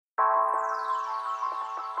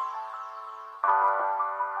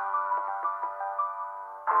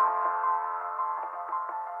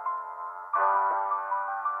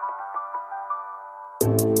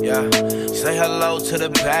Yeah, say hello to the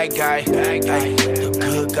bad guy. The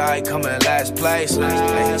good guy coming last place. You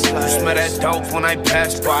smell that dope when I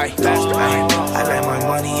pass by. I like my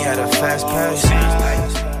money at a fast pace.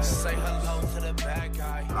 Say hello to the bad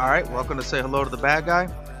guy. All right, welcome to Say Hello to the Bad Guy.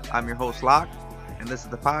 I'm your host, Locke, and this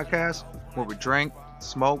is the podcast where we drink,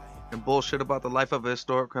 smoke, and bullshit about the life of a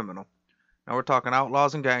historic criminal. Now we're talking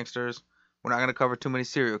outlaws and gangsters. We're not going to cover too many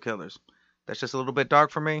serial killers. That's just a little bit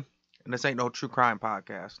dark for me, and this ain't no true crime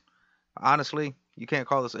podcast. Honestly, you can't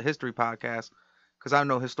call this a history podcast because I'm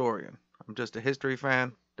no historian. I'm just a history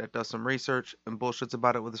fan that does some research and bullshits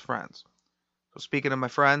about it with his friends. So speaking of my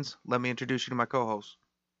friends, let me introduce you to my co-host.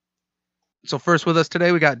 So first with us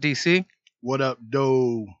today, we got DC. What up,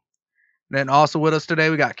 doe? Then also with us today,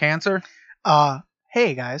 we got Cancer.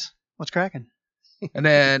 Hey guys, what's cracking? And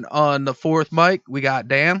then on the fourth mic, we got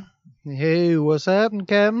Dan. Hey, what's happening,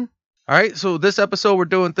 Captain? All right, so this episode, we're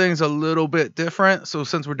doing things a little bit different. So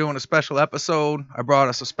since we're doing a special episode, I brought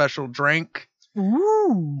us a special drink.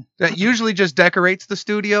 Ooh. That usually just decorates the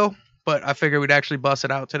studio, but I figured we'd actually bust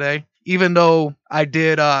it out today. Even though I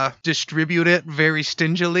did distribute it very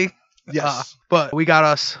stingily. Yes. But we got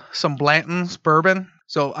us some Blanton's bourbon.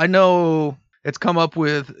 So I know it's come up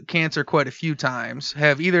with Cancer quite a few times.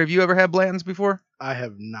 Have either of you ever had Blanton's before? I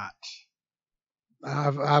have not.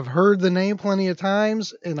 I've heard the name plenty of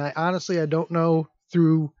times, and I honestly don't know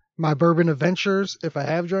through my bourbon adventures if I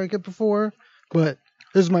have drank it before, but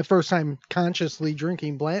this is my first time consciously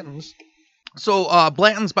drinking Blanton's. So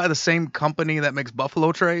Blanton's by the same company that makes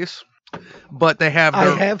Buffalo Trace, but they have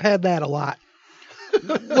I have had that a lot.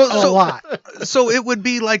 Well, a lot. So it would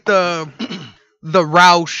be like the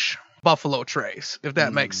Roush Buffalo Trace, if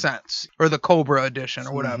that makes sense, or the Cobra edition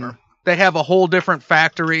or whatever. Mm-hmm. They have a whole different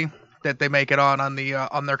factory that they make it on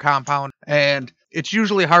their compound, and it's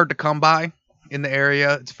usually hard to come by in the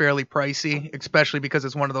area. It's fairly pricey, especially because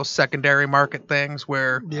it's one of those secondary market things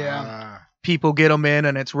where people get them in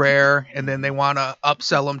and it's rare, and then they want to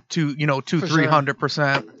upsell them to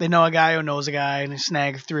 200-300%. They know a guy who knows a guy and they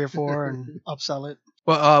snag 3 or 4 and upsell it.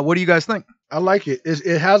 But what do you guys think? I like it.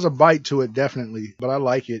 It has a bite to it, definitely, but I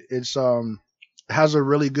like it. It's has a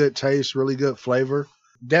really good taste, really good flavor.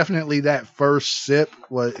 Definitely that first sip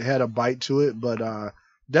had a bite to it, but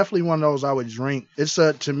definitely one of those I would drink. It's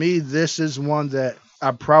to me, this is one that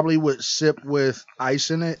I probably would sip with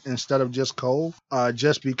ice in it instead of just cold,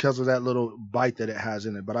 just because of that little bite that it has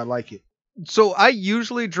in it. But I like it. So I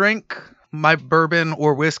usually drink my bourbon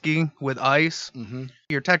or whiskey with ice. Mm-hmm.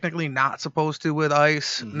 You're technically not supposed to with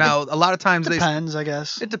ice. Mm-hmm. Now, a lot of times depends, I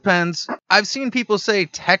guess. It depends. I've seen people say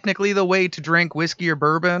technically the way to drink whiskey or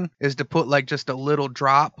bourbon is to put like just a little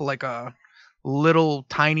drop, like a little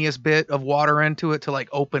tiniest bit of water into it to like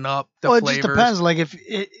open up the flavors. Well, it just depends. Like if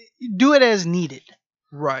do it as needed.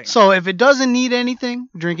 Right. So if it doesn't need anything,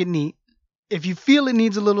 drink it neat. If you feel it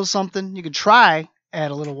needs a little something, you could try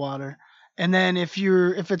add a little water. And then if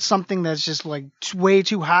it's something that's just like way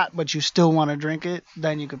too hot, but you still want to drink it,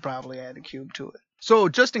 then you could probably add a cube to it. So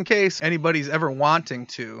just in case anybody's ever wanting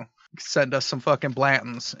to, send us some fucking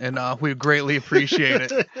Blanton's, and we greatly appreciate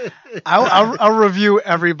it. I'll review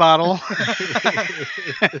every bottle.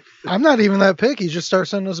 I'm not even that picky. Just start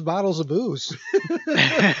sending us bottles of booze.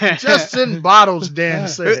 Just send bottles, Dan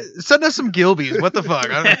said. Send us some Gilbys. What the fuck?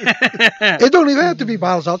 It don't even have to be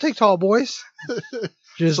bottles. I'll take tall boys.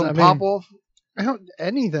 Just some pop-off?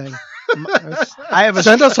 Anything.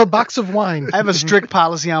 Send us a box of wine. I have a strict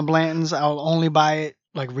policy on Blanton's. I'll only buy it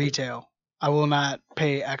like retail. I will not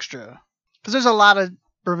pay extra. Because there's a lot of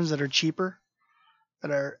bourbons that are cheaper,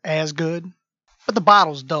 that are as good. But the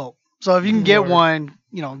bottle's dope. So if you can get one,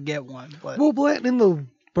 get one. But well, Blanton, in the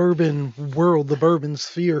bourbon world, the bourbon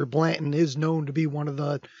sphere, Blanton is known to be one of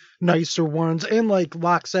the nicer ones. And like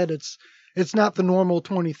Locke said, it's not the normal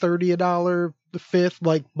 $20, $30 the fifth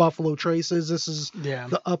like Buffalo Traces. This is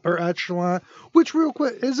the upper echelon. Which, real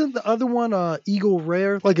quick, isn't the other one Eagle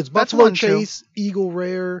Rare? Like it's Buffalo Chase, Eagle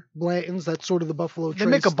Rare, Blanton's. That's sort of the Buffalo Trace. They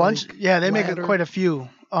make a bunch. Like, yeah, they make quite a few.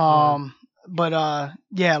 But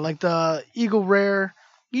like the Eagle Rare,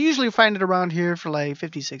 you usually find it around here for like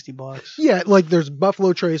 $50-$60. Yeah, like there's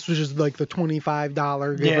Buffalo Trace, which is like the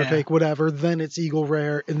 $25 give or take, whatever. Then it's Eagle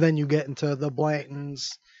Rare, and then you get into the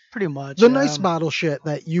Blanton's. Pretty much. The nice bottle shit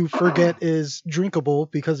that you forget is drinkable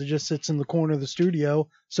because it just sits in the corner of the studio.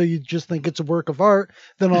 So you just think it's a work of art.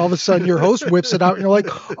 Then all of a sudden your host whips it out and you're like,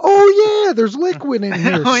 oh yeah, there's liquid in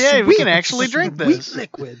here. Oh yeah, we can actually drink this. Sweet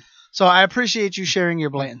liquid. So I appreciate you sharing your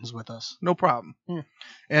Blanton's with us. No problem.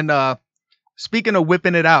 And speaking of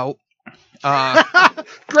whipping it out,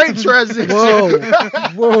 great transition.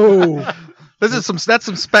 Whoa. That's some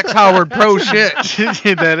spec powered pro shit.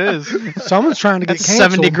 That is. Someone's trying to get That's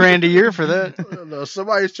canceled. 70 grand a year for that. I don't know,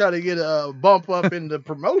 somebody's trying to get a bump up in the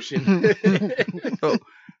promotion. So,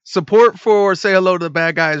 support for Say Hello to the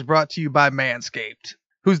Bad Guy is brought to you by Manscaped,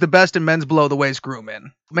 who's the best in men's below-the-waist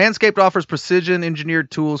grooming. Manscaped offers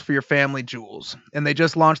precision-engineered tools for your family jewels, and they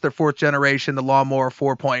just launched their 4th generation, the Lawnmower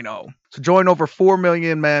 4.0. So join over 4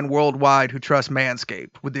 million men worldwide who trust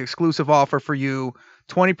Manscaped with the exclusive offer for you,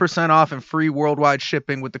 20% off and free worldwide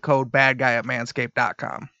shipping with the code BADGUY at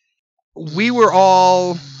manscaped.com. We were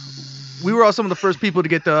all some of the first people to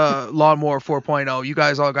get the Lawnmower 4.0. You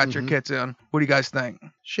guys all got your kits in. What do you guys think?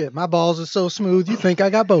 Shit, my balls are so smooth, you think I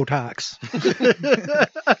got Botox.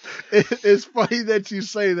 It's funny that you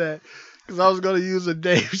say that, because I was going to use a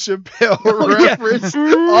Dave Chappelle reference.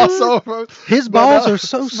 Also, His balls are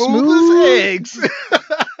so smooth. as eggs.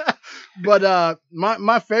 But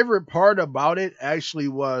my favorite part about it actually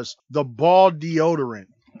was the ball deodorant.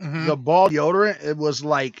 Mm-hmm. The ball deodorant, it was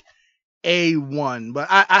like A1. But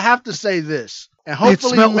I have to say this, and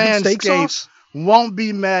hopefully smelled like steak Manscaped sauce? won't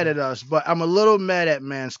be mad at us, but I'm a little mad at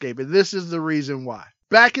Manscaped, and this is the reason why.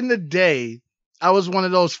 Back in the day, I was one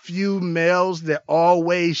of those few males that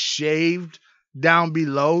always shaved down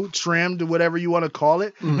below, trimmed, whatever you want to call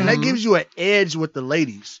it, and that gives you an edge with the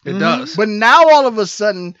ladies. It does. But now all of a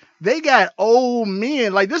sudden, they got old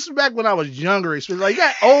men. Like, this is back when I was younger. So, like, you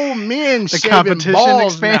got old men The shaving competition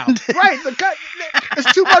balls expanded. now. Right.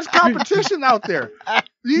 It's too much competition out there.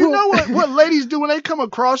 Do you know what ladies do when they come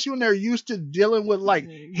across you and they're used to dealing with, like,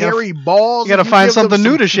 hairy balls? You gotta and find give them something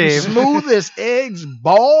new some to shave. Smooth as eggs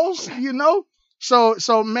balls, you know? So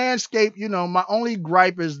Manscaped, you know, my only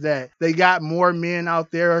gripe is that they got more men out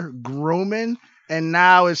there grooming, and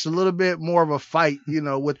now it's a little bit more of a fight, you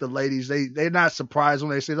know, with the ladies. They're not surprised when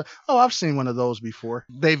they say, "Oh, I've seen one of those before."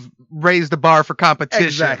 They've raised the bar for competition.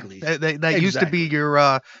 Exactly. That used to be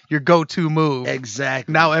your go-to move.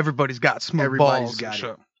 Exactly. Now everybody's got smooth Everybody's balls. got and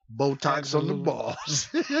shit. Botox on the balls.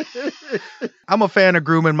 I'm a fan of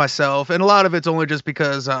grooming myself, and a lot of it's only just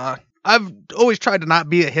because I've always tried to not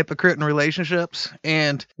be a hypocrite in relationships,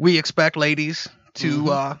 and we expect ladies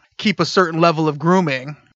to keep a certain level of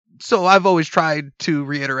grooming. So I've always tried to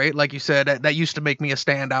reiterate, like you said, that used to make me a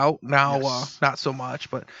standout. Now, Yes. not so much.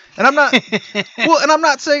 And I'm not and I'm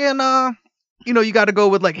not saying you got to go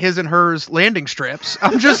with like his and hers landing strips.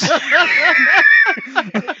 I'm just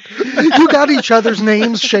You got each other's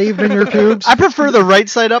names shaved in your pubes. I prefer the right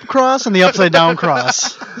side up cross and the upside down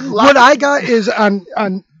cross. What I got is on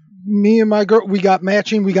me and my girl, we got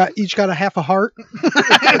matching. We each got a half a heart.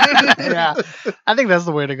 Yeah, I think that's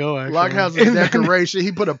the way to go. Actually, Lock has a decoration.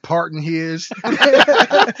 He put a part in his. He's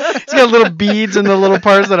got little beads in the little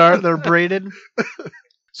parts they're braided.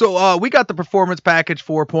 So we got the Performance Package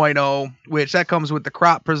 4.0, which that comes with the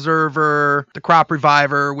Crop Preserver, the Crop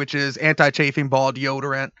Reviver, which is anti-chafing ball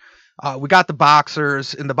deodorant. We got the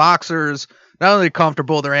Boxers, and the Boxers, not only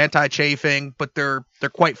comfortable, they're anti-chafing, but they're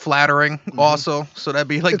quite flattering also. So that'd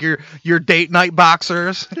be like your date night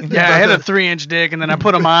Boxers. Yeah, I had a 3-inch dick, and then I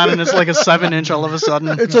put them on, and it's like a 7-inch all of a sudden.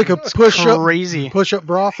 It's like a crazy. push-up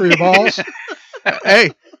bra for your balls.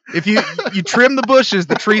 Hey, if you trim the bushes,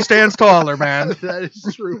 the tree stands taller, man. That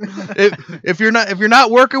is true. If you're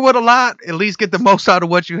not working with a lot, at least get the most out of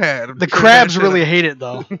what you had. The crabs really hate it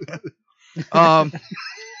though.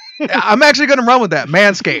 I'm actually going to run with that.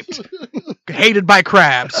 Manscaped. Hated by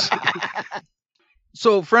crabs.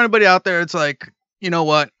 So for anybody out there, it's like, you know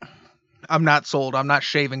what? I'm not sold. I'm not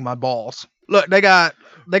shaving my balls. Look, they got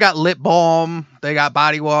lip balm, they got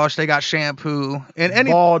body wash, they got shampoo, and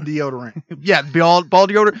any Ball deodorant. yeah, ball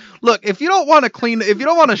deodorant. Look, if you don't want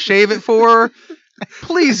to shave it for her,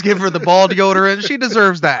 please give her the ball deodorant. She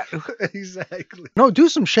deserves that. Exactly. No, do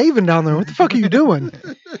some shaving down there. What the fuck are you doing?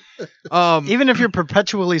 Even if you're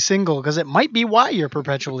perpetually single, because it might be why you're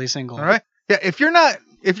perpetually single. All right. Yeah, if you're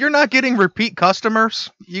not getting repeat customers,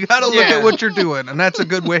 you got to look at what you're doing, and that's a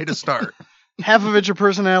good way to start. Half of it's your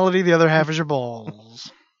personality, the other half is your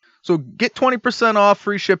balls. So get 20% off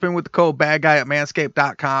free shipping with the code BADGUY at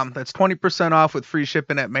manscaped.com. That's 20% off with free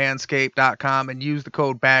shipping at manscaped.com, and use the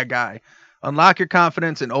code BADGUY. Unlock your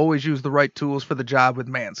confidence and always use the right tools for the job with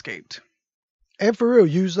Manscaped. And for real,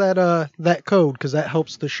 use that code, because that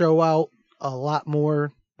helps the show out a lot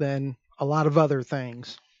more than a lot of other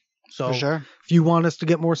things. So For sure. if you want us to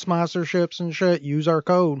get more sponsorships and shit, use our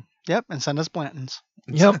code. Yep, and send us Blantons.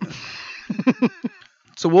 Yep.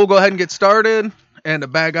 So we'll go ahead and get started. And the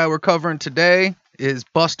bad guy we're covering today is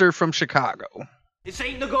Buster from Chicago. This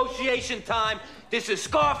ain't negotiation time. This is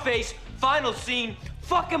Scarface. Final scene.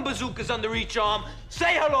 Fucking bazookas under each arm.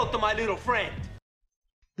 Say hello to my little friend.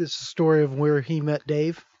 This is a story of where he met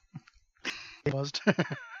Dave. buzzed.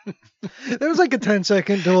 There was like a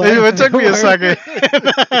 10-second delay. It took me a second.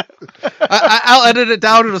 I'll edit it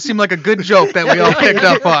down. It'll seem like a good joke that we all picked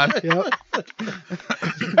up on. Yep.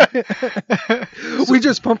 We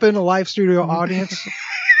just pump in a live studio audience.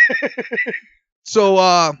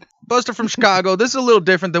 So, Buster from Chicago. This is a little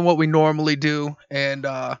different than what we normally do. And,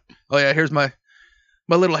 oh yeah, here's my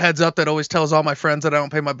little heads up that always tells all my friends that I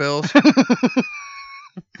don't pay my bills.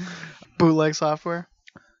 Bootleg software.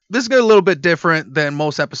 This is a little bit different than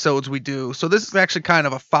most episodes we do. So this is actually kind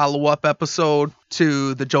of a follow-up episode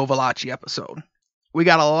to the Joe Valachi episode. We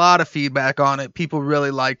got a lot of feedback on it. People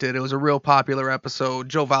really liked it. It was a real popular episode.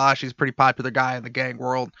 Joe Valachi's a pretty popular guy in the gang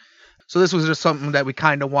world. So this was just something that we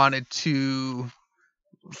kind of wanted to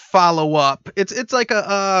follow up. It's like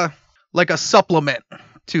a supplement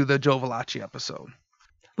to the Joe Valachi episode.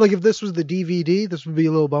 Like if this was the DVD, this would be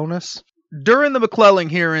a little bonus. During the McClellan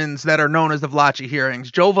hearings that are known as the Valachi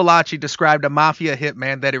hearings, Joe Valachi described a mafia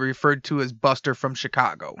hitman that he referred to as Buster from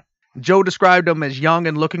Chicago. Joe described him as young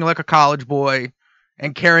and looking like a college boy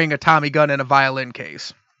and carrying a Tommy gun in a violin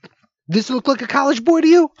case. This look like a college boy to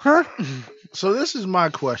you, huh? So this is my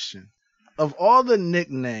question. Of all the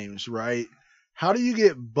nicknames, right, how do you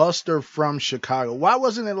get Buster from Chicago? Why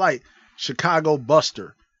wasn't it like Chicago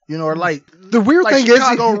Buster? You know, or like The weird like thing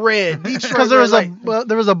Chicago is, Red, Detroit. Because there was Red,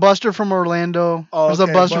 there was a Buster from Orlando. Oh, There was a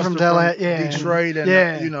okay, Buster from Tallahassee. Yeah. Detroit, and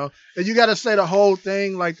Yeah. you know, and you got to say the whole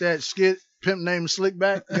thing like that skit. Pimp named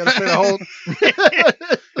Slickback. You got to say the whole.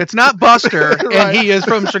 It's not Buster, and he is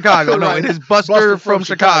from Chicago. No, Right. it is Buster from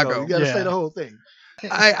Chicago. You got to Yeah. say the whole thing.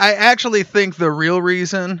 I actually think the real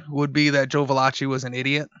reason would be that Joe Valachi was an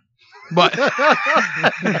idiot. But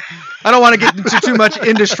I don't want to get into too much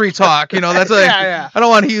industry talk. You know, that's like, Yeah. I don't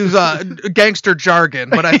want to use gangster jargon,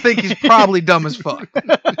 but I think he's probably dumb as fuck.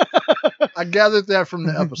 I gathered that from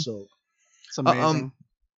the episode. It's amazing.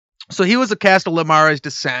 So he was of Castellamar's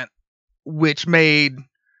descent, which made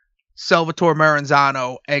Salvatore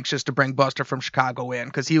Maranzano anxious to bring Buster from Chicago in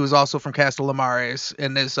because he was also from Castellamar's,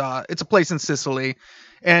 and it's a place in Sicily,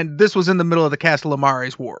 and this was in the middle of the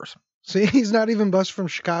Castellamar's wars. see, he's not even Buster from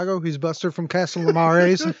Chicago. He's Buster from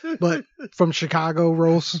Castellamar's, but from Chicago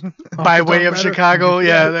rolls. By way of Better. Chicago,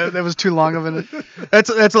 yeah, that was too long of an.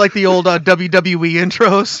 That's like the old WWE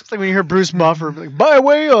intros. It's like when you hear Bruce Buffer, like, by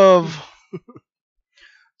way of.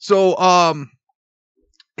 So,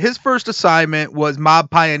 his first assignment was mob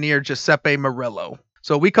pioneer Giuseppe Murillo.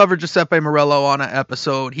 So we covered Giuseppe Murillo on an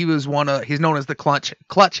episode. He's known as the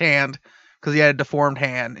clutch hand because he had a deformed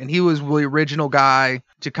hand, and he was the original guy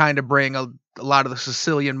to kind of bring a lot of the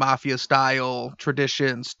Sicilian mafia style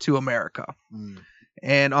traditions to America.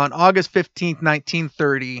 And on August 15th,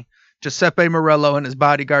 1930, Giuseppe Murillo and his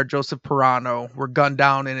bodyguard Joseph Pirano were gunned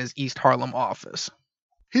down in his East Harlem office.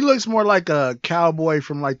 He looks more like a cowboy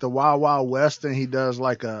from like the Wild Wild West than he does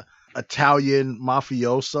like a Italian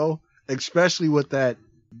mafioso, especially with that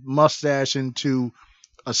mustache into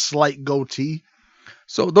a slight goatee.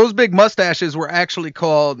 So those big mustaches were actually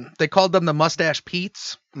they called them the Mustache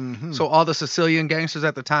Petes. Mm-hmm. So all the Sicilian gangsters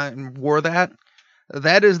at the time wore that.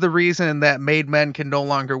 That is the reason that made men can no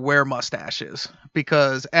longer wear mustaches,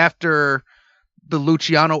 because after the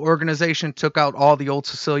Luciano organization took out all the old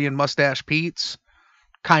Sicilian Mustache Petes,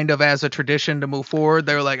 kind of as a tradition to move forward,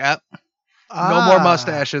 they were like, no more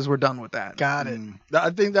mustaches. We're done with that. Got it.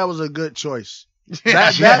 I think that was a good choice.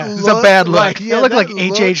 Yeah, That it's a bad look. like- It looked that like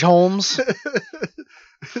H.H. Holmes.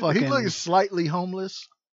 He Fucking- looks slightly homeless.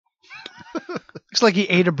 Looks like he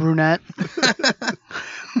ate a brunette.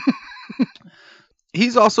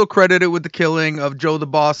 He's also credited with the killing of Joe the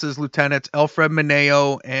Boss's lieutenants Alfred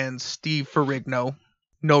Mineo and Steve Ferrigno.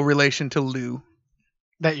 No relation to Lou.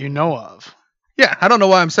 That you know of. Yeah, I don't know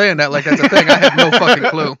why I'm saying that like that's a thing. I have no fucking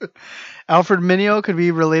clue. Alfred Mineo could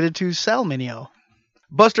be related to Sal Mineo.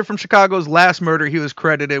 Buster from Chicago's last murder he was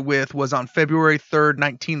credited with was on February 3rd,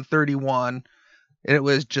 1931. And it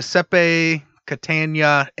was Giuseppe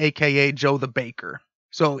Catania, a.k.a. Joe the Baker.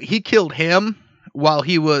 So he killed him while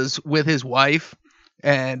he was with his wife.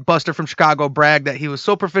 And Buster from Chicago bragged that he was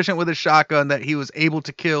so proficient with his shotgun that he was able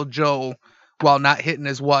to kill Joe while not hitting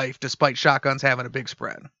his wife, despite shotguns having a big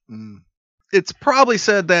spread. It's probably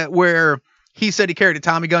said that where he said he carried a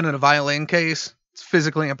Tommy gun in a violin case, it's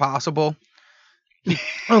physically impossible.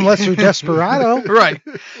 Unless you're Desperado. Right.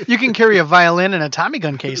 You can carry a violin in a Tommy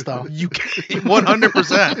gun case, though. You can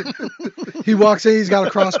 100%. He walks in, he's got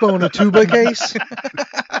a crossbow and a tuba case.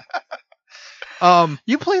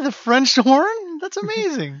 You play the French horn? That's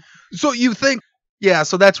amazing. So you think Yeah,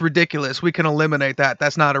 so that's ridiculous. We can eliminate that.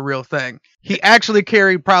 That's not a real thing. He actually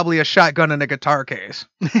carried probably a shotgun in a guitar case.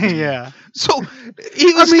 Yeah. So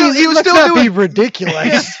he was still not doing be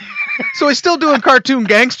ridiculous. So he's still doing cartoon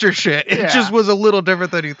gangster shit. It Yeah. just was a little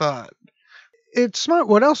different than he thought. It's smart.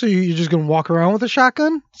 What else are you? You're just gonna walk around with a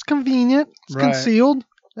shotgun? It's convenient. It's Right. concealed.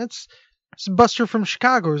 It's Buster from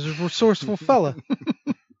Chicago. He's a resourceful fella.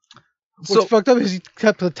 What's So fucked up is he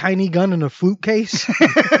kept a tiny gun in a flute case.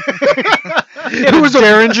 It was a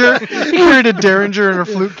Derringer. He carried a Derringer in a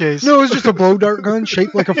flute case. No, it was just a blow dart gun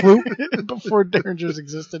shaped like a flute. Before Derringers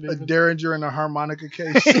existed. A Even. Derringer in a harmonica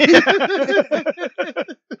case.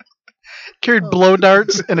 Carried blow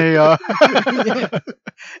darts in a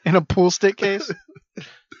in a pool stick case.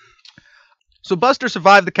 So Buster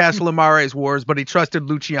survived the Castellamares wars, but he trusted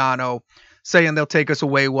Luciano, saying they'll take us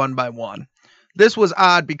away one by one. This was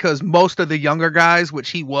odd because most of the younger guys, which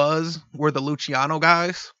he was, were the Luciano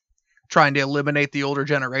guys, trying to eliminate the older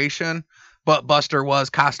generation. But Buster was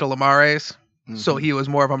Castellamares, so he was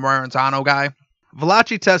more of a Maranzano guy.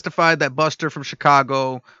 Valachi testified that Buster from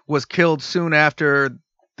Chicago was killed soon after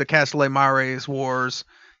the Castellamares wars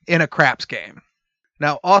in a craps game.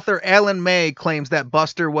 Now, author Alan May claims that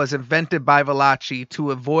Buster was invented by Valachi to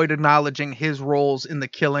avoid acknowledging his roles in the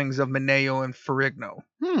killings of Mineo and Ferrigno.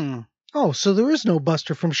 Oh, so there is no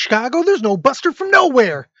Buster from Chicago? There's no Buster from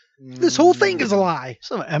nowhere. This whole thing is a lie.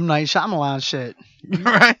 Some M. Night Shyamalan shit.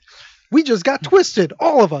 Right? We just got twisted,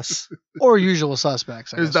 all of us. Or Usual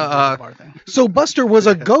Suspects. I There's guess, the, is our thing. So Buster was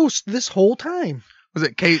a ghost this whole time. Was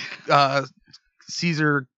it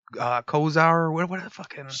Caesar Kozar? What the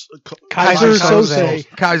fucking Kaiser Soze. Sose.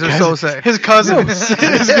 Kaiser Sose? His cousin.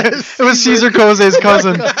 It was Caesar Koze's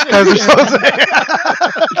cousin. Kaiser Soze.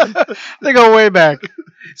 They go way back.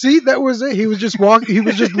 See, that was it. He was just walking. He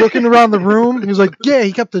was just looking around the room. He was like, "Yeah."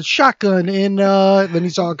 He kept a shotgun in. Then he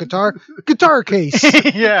saw a guitar case.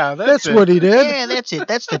 Yeah, That's what he did. Yeah, that's it.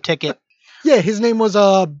 That's the ticket. Yeah, his name was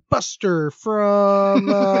Buster from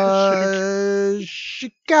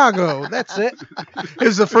Chicago. That's it. It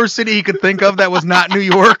was the first city he could think of that was not New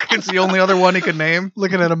York. It's the only other one he could name.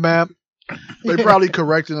 Looking at a map. They probably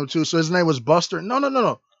corrected him too. So his name was Buster.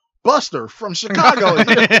 No. Buster from Chicago.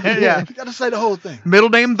 Yeah. You gotta say the whole thing. Middle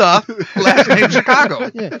name the, last name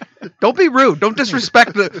Chicago. Yeah. Don't be rude. Don't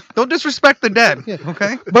disrespect the dead. Yeah.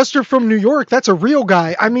 Okay? Buster from New York. That's a real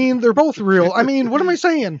guy. I mean, they're both real. I mean, what am I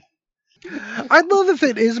saying? I'd love if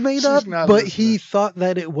it is made She's up, not but listening. he thought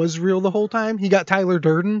that it was real the whole time. He got Tyler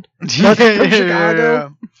Durden. Buster from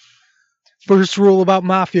Chicago. First rule about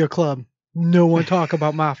Mafia Club. No one talk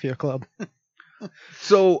about Mafia Club.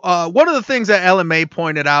 So one of the things that Ellen May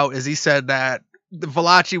pointed out is he said that the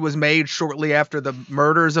Valachi was made shortly after the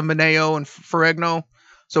murders of Mineo and Ferrigno.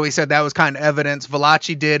 So he said that was kind of evidence.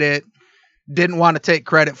 Valachi did it, didn't want to take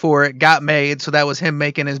credit for it, got made, so that was him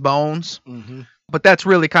making his bones. Mm-hmm. But that's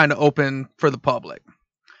really kind of open for the public.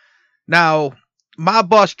 Now, my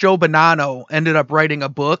boss Joe Bonanno ended up writing a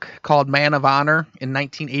book called Man of Honor in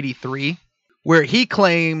 1983, where he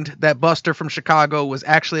claimed that Buster from Chicago was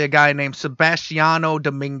actually a guy named Sebastiano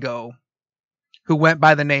Domingo, who went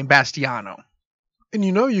by the name Bastiano. And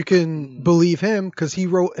you know you can believe him because he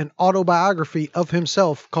wrote an autobiography of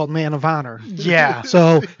himself called Man of Honor. Yeah.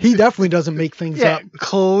 So he definitely doesn't make things Yeah, up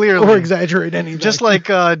clearly. or exaggerate anything. Just like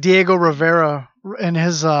Diego Rivera in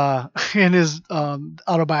his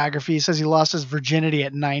autobiography, he says he lost his virginity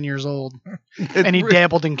at 9 years old, and he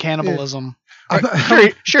dabbled in cannibalism.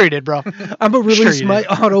 Sure he did, bro. I'm gonna release you my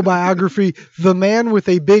did. autobiography, The Man with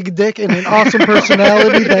a Big Dick and an Awesome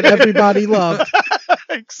Personality That Everybody Loved.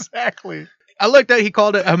 Exactly. I like that he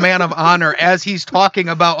called it a man of honor as he's talking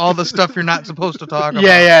about all the stuff you're not supposed to talk about.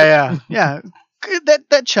 Yeah.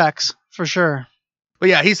 That checks for sure. But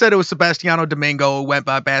yeah, he said it was Sebastiano Domingo, who went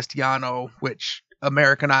by Bastiano, which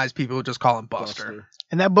Americanized people would just call him Buster.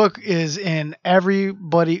 And that book was in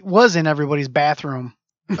everybody's bathroom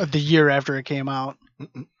of the year after it came out.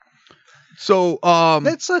 So,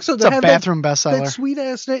 That sucks. So It's they a have bathroom that bestseller. sweet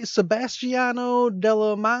ass name, Sebastiano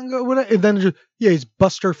Della Manga. Whatever. And then it's just, he's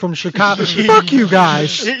Buster from Chicago. Fuck you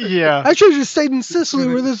guys. Yeah. I should have just stayed in Sicily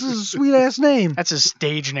where this is a sweet ass name. That's his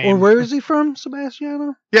stage name. Or where is he from,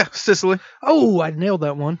 Sebastiano? yeah, Sicily. Oh, I nailed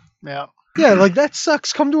that one. Yeah. Yeah, like that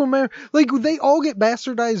sucks. Come to America. Like they all get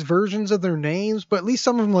bastardized versions of their names, but at least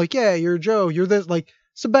some of them like, yeah, you're Joe, you're this, like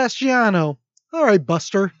Sebastiano. All right,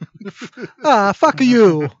 Buster. Fuck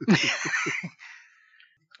you.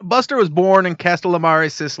 Buster was born in Castellamare,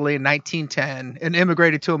 Sicily in 1910 and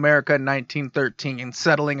immigrated to America in 1913,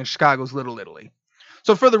 settling in Chicago's Little Italy.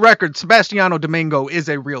 So for the record, Sebastiano Domingo is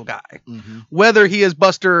a real guy. Mm-hmm. Whether he is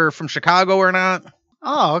Buster from Chicago or not,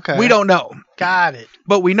 Oh, okay. We don't know. Got it.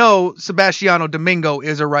 But we know Sebastiano Domingo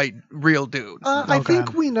is a real dude. I Okay.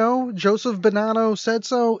 think we know Joseph Bonanno said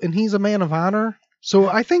so, and he's a man of honor. So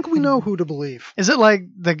I think we know who to believe. Is it like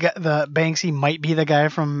the Banksy might be the guy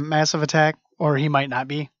from Massive Attack, or he might not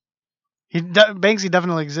be? Banksy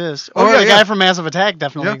definitely exists. Oh, Or yeah, the yeah. guy from Massive Attack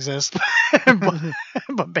definitely Yeah. exists.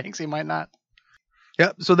 but Banksy might not.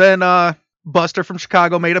 Yep. So then Buster from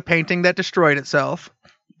Chicago made a painting that destroyed itself.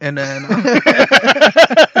 And then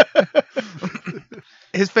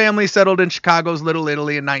his family settled in Chicago's Little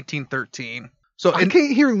Italy in 1913. So I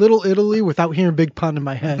can't hear Little Italy without hearing Big Pun in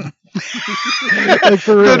my head. Like,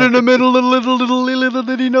 for real. But in the middle, little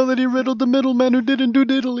did he know that he riddled the middleman who didn't do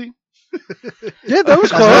diddly. Yeah, that was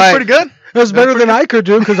That's close. pretty good. That was better than I could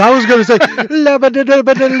do because I was going to say Little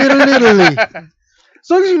Italy. As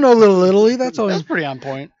long as you know Little Italy, that's all. That's pretty on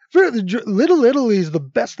point. Little Italy is the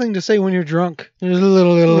best thing to say when you're drunk. There's a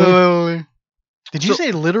Little Italy. Literally. Did you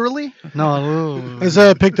say literally? No, I said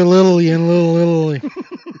I picked a Lily in Little Italy.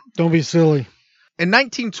 Don't be silly. In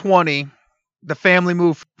 1920, the family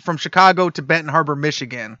moved from Chicago to Benton Harbor,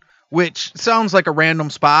 Michigan, which sounds like a random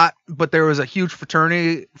spot, but there was a huge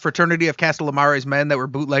fraternity of Castellamare's men that were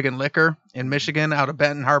bootlegging liquor in Michigan out of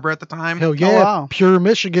Benton Harbor at the time. Hell yeah. wow. Pure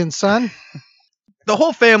Michigan, son. The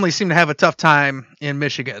whole family seemed to have a tough time in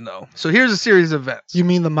Michigan, though. So here's a series of events. You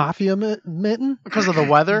mean the mafia mitten? Because of the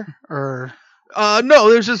weather? Or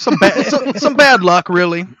No, there's just some bad luck,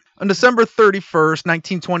 really. On December 31st,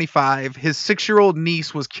 1925, his 6-year-old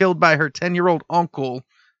niece was killed by her 10-year-old uncle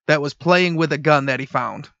that was playing with a gun that he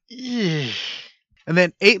found. And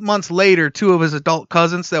then 8 months later, 2 of his adult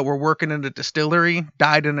cousins that were working in a distillery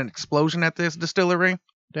died in an explosion at this distillery.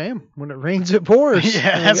 Damn, when it rains, it pours.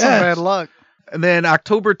 yeah, that's some bad luck. And then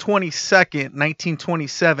October 22nd,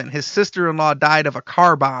 1927, his sister-in-law died of a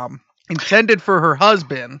car bomb intended for her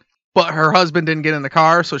husband, but her husband didn't get in the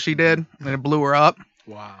car, so she did, and it blew her up.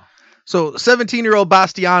 Wow. So 17-year-old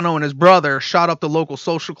Bastiano and his brother shot up the local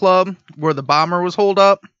social club where the bomber was holed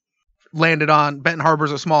up, landed on Benton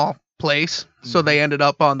Harbor's a small place, so they ended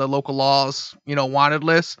up on the local law's, wanted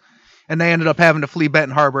list, and they ended up having to flee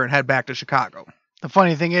Benton Harbor and head back to Chicago. The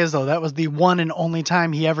funny thing is, though, that was the one and only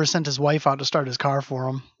time he ever sent his wife out to start his car for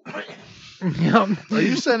him. Yep. Are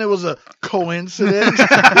you saying it was a coincidence?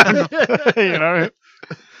 You know?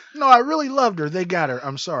 No, I really loved her. They got her.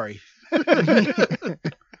 I'm sorry.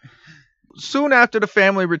 Soon after the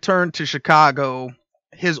family returned to Chicago,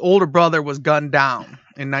 his older brother was gunned down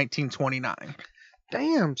in 1929.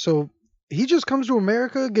 Damn, so he just comes to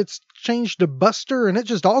America, gets changed to Buster, and it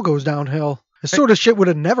just all goes downhill. This sort of shit would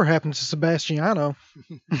have never happened to Sebastiano.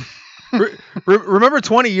 Remember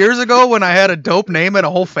 20 years ago when I had a dope name and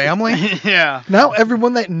a whole family? Yeah. Now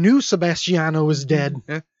everyone that knew Sebastiano is dead.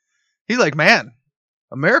 He's like, man,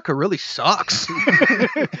 America really sucks.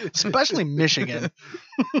 Especially Michigan.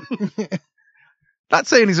 Not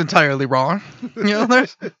saying he's entirely wrong.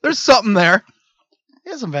 There's something there.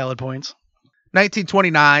 He has some valid points.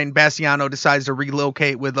 1929, Bastiano decides to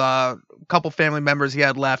relocate with a couple family members he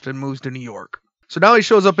had left and moves to New York. So now he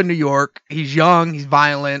shows up in New York. He's young, he's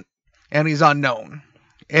violent, and he's unknown.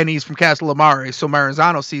 And he's from Castellamare, so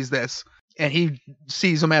Maranzano sees this, and he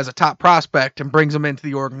sees him as a top prospect and brings him into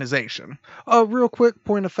the organization. Real quick,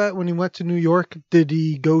 point of fact, when he went to New York, did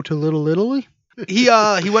he go to Little Italy? He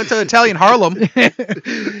went to Italian Harlem.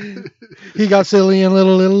 He got silly in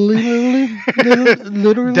Little Italy?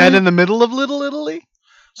 Literally? Dead in the middle of Little Italy?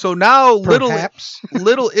 So now Perhaps.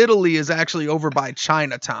 Little Italy is actually over by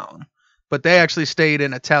Chinatown, but they actually stayed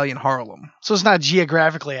in Italian Harlem. So it's not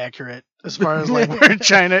geographically accurate as far as like where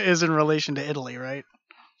China is in relation to Italy, right?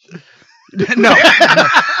 No,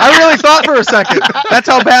 I really thought for a second. That's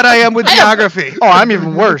how bad I am with geography. Oh, I'm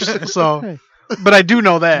even worse. So, but I do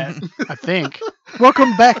know that. I think.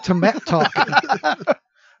 Welcome back to Map Talk.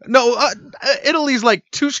 No, Italy's like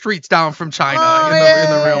 2 streets down from China in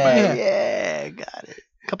the real map. Yeah, got it.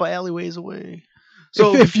 A couple alleyways away.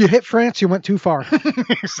 So if you hit France, you went too far.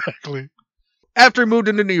 Exactly. after he moved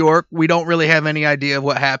into New York, we don't really have any idea of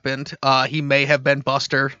what happened. He may have been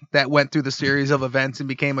Buster that went through the series of events and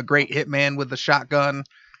became a great hitman with a shotgun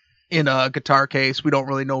in a guitar case. We don't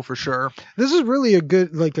really know for sure. This is really a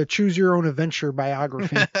good, like a choose your own adventure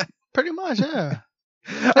biography. Pretty much, yeah.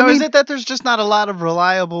 I Now, is mean, it that there's just not a lot of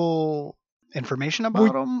reliable information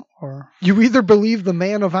about him, or you either believe the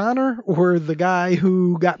man of honor or the guy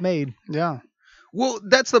who got made. yeah? Well,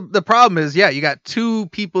 that's the problem is, yeah, you got two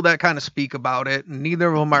people that kind of speak about it, and neither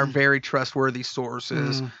of them are very trustworthy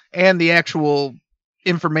sources. And the actual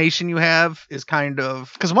information you have is kind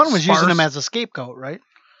of Because one was using him sparse. as a scapegoat, right?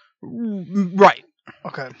 Right.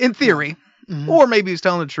 Okay. In theory. Mhm. or maybe he's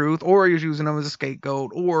telling the truth, or he's using them as a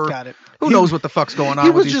scapegoat, or Got it. who He- knows what the fuck's going he on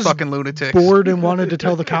was with these just fucking lunatics. Bored and wanted to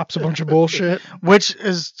tell the cops a bunch of bullshit. Which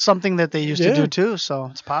is something that they used to Yeah. do too, so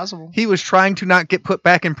it's possible. He was trying to not get put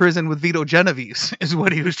back in prison with Vito Genovese, is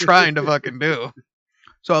what he was trying to fucking do.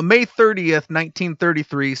 So on May 30th,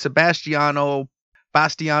 1933,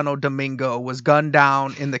 Bastiano Domingo was gunned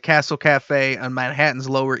down in the Castle Cafe on Manhattan's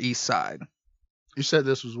Lower East Side. You said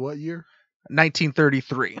this was what year?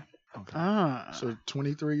 1933. Ah. So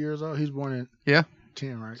 23 years old. He's born in Yeah.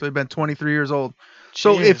 10, right? So he'd been 23 years old.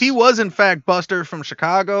 So if he Jeez. was in fact Buster from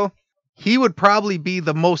Chicago, he would probably be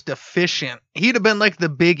the most efficient. He'd have been like the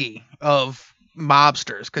Biggie of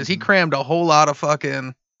mobsters because he crammed a whole lot of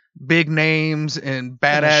fucking big names and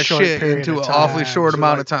badass short shit period into of an awfully time. short So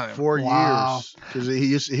amount like of time. 4 Wow. years.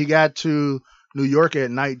 Because he got to New York at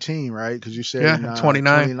 19, right? Because you said Yeah, in,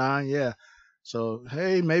 29. 29, yeah. So,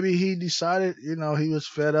 hey, maybe he decided, he was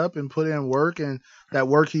fed up and put in work. And that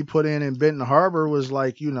work he put in Benton Harbor was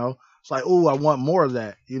like, it's like, oh, I want more of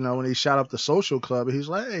that. When he shot up the social club, he's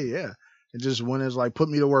like, hey, yeah. It just went as like, put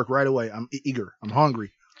me to work right away. I'm eager. I'm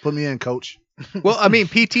hungry. Put me in, coach. Well, I mean,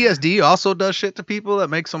 PTSD also does shit to people that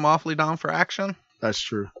makes them awfully down for action. That's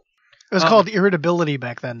true. It was called irritability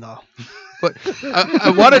back then, though. But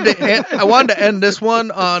I wanted to end this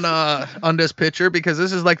one on this picture because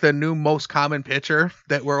this is like the new most common picture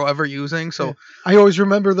that we're ever using. So I always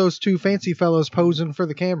remember those two fancy fellows posing for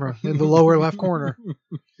the camera in the lower left corner.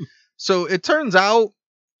 So it turns out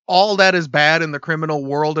all that is bad in the criminal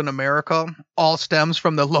world in America all stems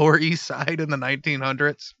from the Lower East Side in the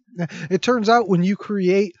 1900s. It turns out when you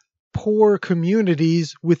create poor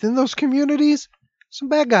communities, within those communities, some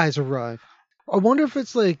bad guys arrive. I wonder if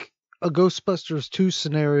it's like a Ghostbusters 2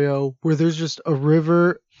 scenario where there's just a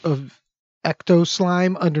river of ecto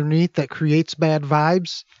slime underneath that creates bad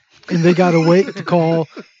vibes, and they gotta wait to call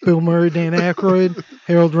Bill Murray, Dan Aykroyd,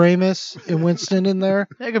 Harold Ramis, and Winston in there.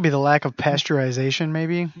 That could be the lack of pasteurization,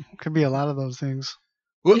 maybe. Could be a lot of those things.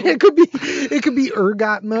 Yeah, it could be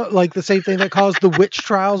ergot milk, like the same thing that caused the witch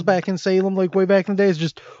trials back in Salem, like way back in the day. It's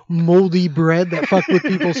just moldy bread that fucked with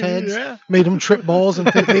people's heads, made them trip balls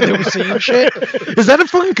and think they were seeing shit. Is that a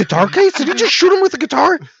fucking guitar case? Did he just shoot him with a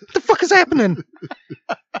guitar? What the fuck is happening?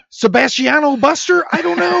 Sebastiano Buster? I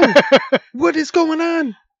don't know. What is going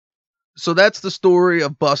on? So that's the story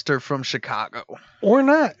of Buster from Chicago. Or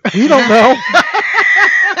not? We don't know.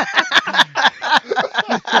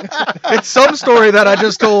 It's some story that I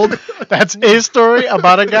just told. That's a story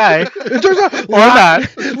about a guy. It turns out, Or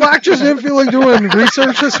not. Locke just didn't feel like doing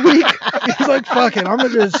research this week. He's like, fuck it, I'm gonna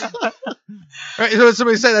just. Right, so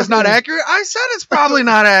somebody say that's not accurate. I said it's probably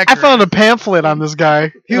not I accurate. found a pamphlet on this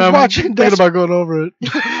guy. He was and I'm watching thinking Des- about going over it.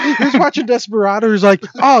 He was watching Desperado. He's like,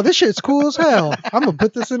 oh, this shit's cool as hell. I'm gonna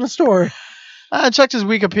put this in a story. I checked his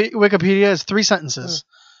Wikipedia. It's 3 sentences.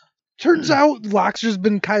 Turns out Locke's just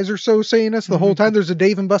been Kaiser So saying us the whole time. There's a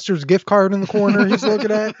Dave and Buster's gift card in the corner he's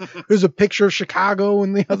looking at. There's a picture of Chicago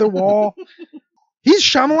in the other wall. He's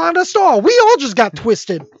Shyamalan us all. We all just got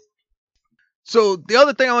twisted. So the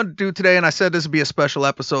other thing I want to do today, and I said this would be a special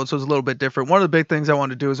episode, so it's a little bit different. One of the big things I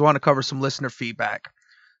want to do is I want to cover some listener feedback.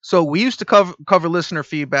 So we used to cover listener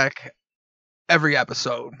feedback every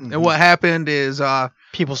episode. Mhm. And what happened is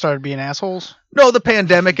People started being assholes. the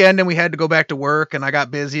pandemic ended and we had to go back to work and I got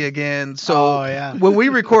busy again. So Oh, yeah. when we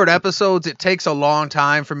record episodes, it takes a long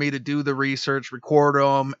time for me to do the research, record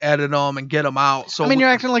them, edit them, and get them out. So I mean, you're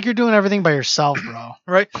acting like you're doing everything by yourself, bro.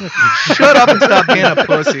 right? Shut up and stop being a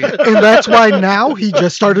pussy. And that's why now he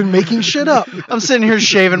just started making shit up. I'm sitting here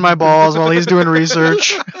shaving my balls while he's doing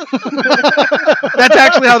research. That's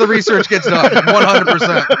actually how the research gets done.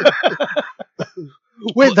 100%.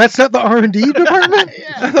 Wait, that's not the R&D department?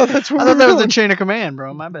 I thought that's what I we thought that were was the doing. chain of command,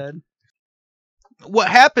 bro. My bad. What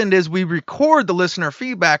happened is we record the listener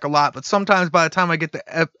feedback a lot, but sometimes by the time I get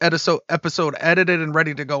the episode edited and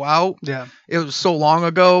ready to go out, Yeah. it was so long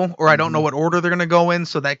ago, or I don't know what order they're going to go in,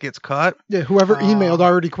 so that gets cut. Yeah, whoever emailed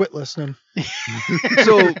already quit listening.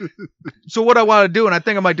 So what I want to do, and I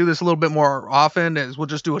think I might do this a little bit more often, is we'll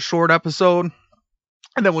just do a short episode,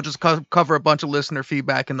 and then we'll just cover a bunch of listener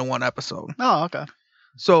feedback into one episode. Oh, okay.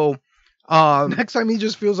 So, Next time he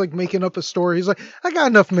just feels like making up a story. He's like, I got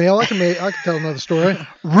enough mail. I can tell another story.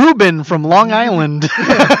 Ruben from Long Island.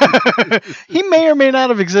 He may or may not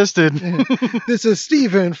have existed. This is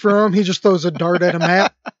Steven from, he just throws a dart at a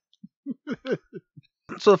map.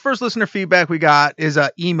 So the first listener feedback we got is an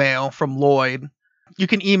email from Lloyd. You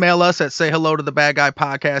can email us at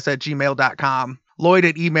sayhellotothabadguypodcast@gmail.com. Lloyd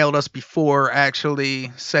had emailed us before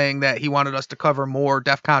actually saying that he wanted us to cover more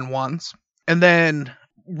DEF CON 1s. And then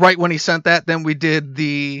right when he sent that, then we did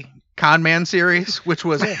the Con Man series, which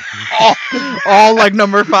was all like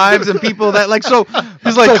number 5s and people that like so.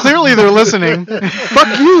 He's like, clearly they're listening.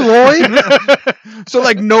 Fuck you, Lloyd. So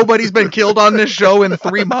like nobody's been killed on this show in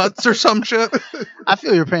 3 months or some shit. I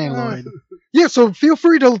feel your pain, Lloyd. Yeah, so feel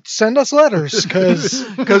free to send us letters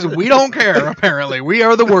because We don't care. Apparently, we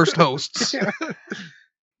are the worst hosts.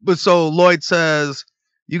 But so Lloyd says,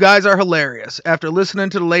 "You guys are hilarious. After listening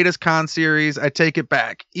to the latest Con series, I take it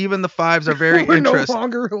back. Even the 5s are very we're no interesting."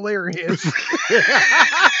 longer hilarious.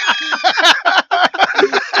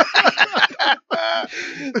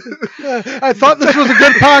 I thought this was a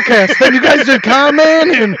good podcast. Then you guys did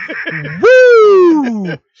comment and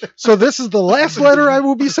woo! So this is the last letter I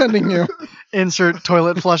will be sending you. Insert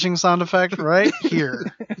toilet flushing sound effect right here.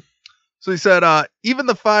 So he said, "Even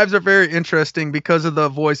the 5s are very interesting because of the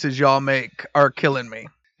voices y'all make are killing me."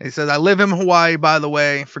 He says, "I live in Hawaii, by the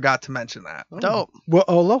way. Forgot to mention that." Dope. Well,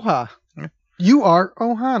 aloha. Yeah. You are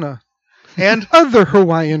Ohana. And Other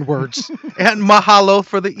Hawaiian words. and mahalo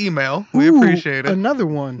for the email. We Ooh, appreciate it. Another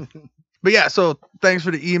one. But yeah, so thanks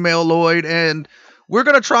for the email, Lloyd. And we're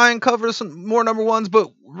going to try and cover some more number 1s.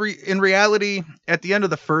 But in reality, at the end of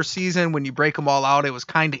the first season, when you break them all out, it was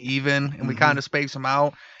kind of even. And we kind of spaced them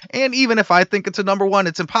out. And even if I think it's a number 1,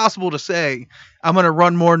 it's impossible to say I'm going to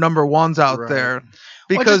run more number 1s out Right. there.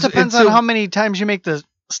 Well, it just depends on how many times you make the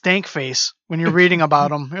stank face when you're reading about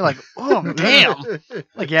them. You're like, oh, damn.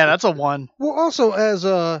 Like, yeah, that's a 1. Well, also, as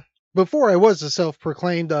before I was a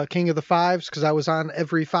self-proclaimed king of the 5s because I was on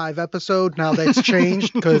every 5 episode. Now that's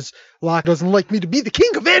changed because Locke doesn't like me to be the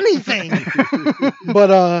king of anything.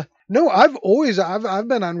 But no, I've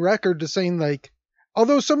been on record to saying, like,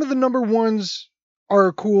 although some of the number 1s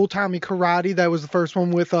are cool, Tommy Karate, that was the first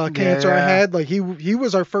one with cancer I Yeah. had. Like he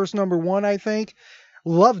was our first number 1, I think.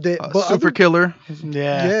 Loved it. But Super Killer.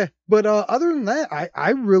 Yeah. But other than that, I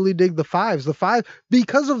really dig the 5s. The 5,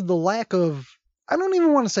 because of the lack of, I don't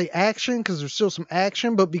even want to say action because there's still some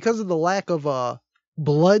action, but because of the lack of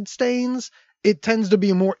blood stains, it tends to be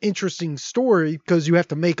a more interesting story because you have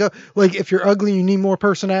to make up. Like if you're ugly, you need more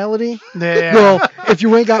personality. Yeah. Well, if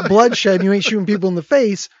you ain't got bloodshed, and you ain't shooting people in the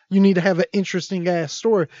face, you need to have an interesting ass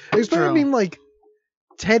story. Especially, I True. mean, like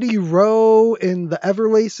Teddy Rowe and the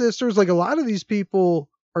Everlay sisters. Like a lot of these people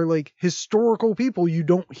are like historical people you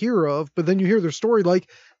don't hear of, but then you hear their story, like,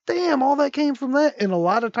 damn, all that came from that. And a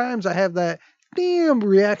lot of times I have that damn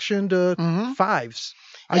reaction to 5s.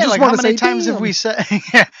 I Yeah, just like want how to many say, times damn. have we said,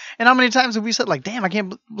 yeah, and how many times have we said, like, damn, I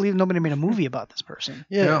can't believe nobody made a movie about this person.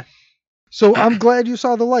 Yeah. Yeah. So I'm glad you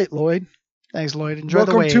saw the light, Lloyd. Thanks, Lloyd. Enjoy the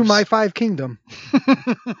Welcome waves. to my 5 kingdom.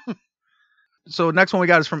 So next one we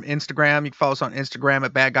got is from Instagram. You can follow us on Instagram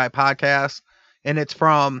at Bad Guy Podcast. And it's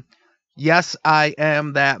from Yes, I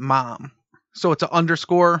Am That Mom. So it's an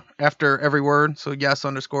underscore after every word. So yes,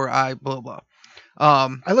 underscore I, blah, blah.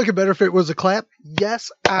 I like it better if it was a clap.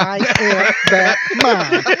 Yes, I am that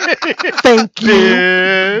mom. Thank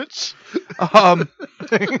you.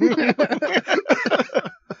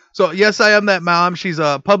 So yes, I am that mom. She's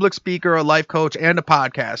a public speaker, a life coach, and a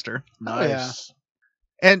podcaster. Nice.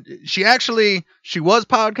 And she was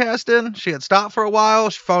podcasting. She had stopped for a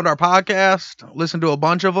while. She found our podcast, listened to a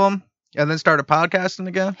bunch of them, and then started podcasting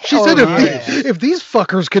again. She said, yeah. if these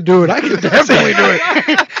fuckers could do it, I could definitely do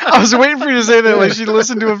it. I was waiting for you to say that. Like, she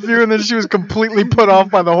listened to a few, and then she was completely put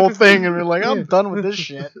off by the whole thing, and we're like, I'm done with this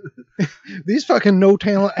shit. These fucking no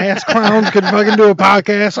talent ass clowns could fucking do a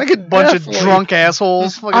podcast. I could Bunch of definitely. drunk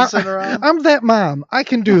assholes fucking sitting around. I'm that mom. I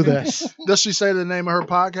can do this. Does she say the name of her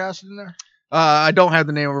podcast in there? I don't have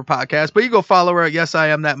the name of her podcast, but you go follow her at Yes, I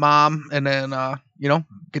Am That Mom, and then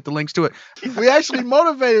get the links to it. We actually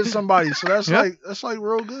motivated somebody, so that's Yeah. like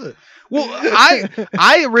real good. Well,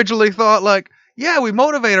 I originally thought like, yeah, we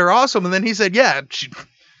motivate her, awesome, and then he said, yeah, she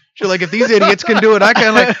like, if these idiots can do it, I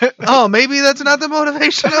can. Like, oh, maybe that's not the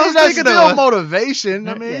motivation I was That's thinking still of. motivation.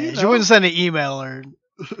 I mean, Yeah, you she know. wouldn't send an email or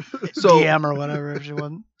So DM or whatever if she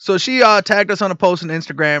wasn't. So she tagged us on a post on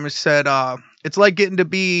Instagram and said, it's like getting to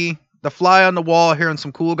be the fly on the wall, hearing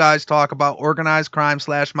some cool guys talk about organized crime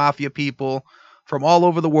 / mafia people from all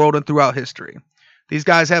over the world and throughout history. These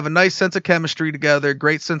guys have a nice sense of chemistry together,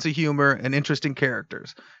 great sense of humor, and interesting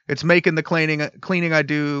characters. It's making the cleaning I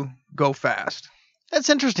do go fast. That's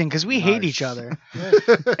interesting because we hate each other.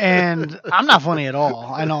 And I'm not funny at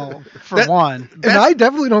all. I know, for one. And I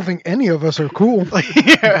definitely don't think any of us are cool.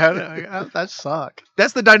 Yeah, that suck.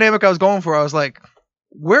 That's the dynamic I was going for. I was like,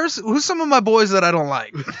 who's some of my boys that I don't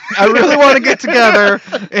like? I really want to get together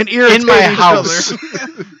and irritate In my each house.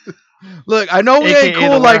 other. Look, I know we ain't AKA cool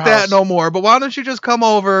the like that warehouse. no more, but why don't you just come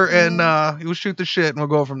over and we'll shoot the shit and we'll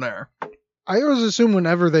go from there. I always assume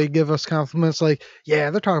whenever they give us compliments, like, yeah,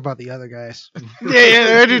 they're talking about the other guys.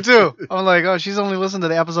 Yeah, I do too. I'm like, oh, she's only listened to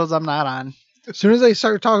the episodes I'm not on. As soon as they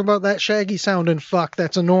start talking about that Shaggy sounding fuck,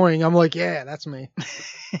 that's annoying. I'm like, yeah, that's me.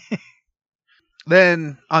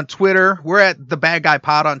 Then on Twitter, we're at the Bad Guy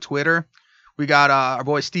Pod on Twitter. We got our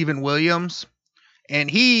boy Steven Williams.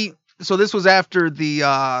 And so this was after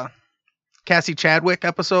the Cassie Chadwick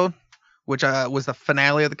episode, which was the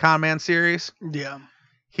finale of the Con Man series. Yeah.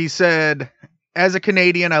 He said, as a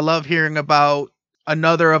Canadian, I love hearing about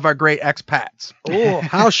another of our great expats. Oh,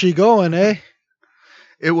 how's she going, eh?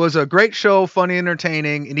 It was a great show, funny,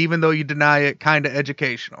 entertaining, and even though you deny it, kind of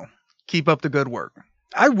educational. Keep up the good work.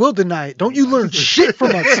 I will deny it. Don't you learn shit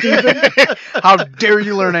from us, Steven. How dare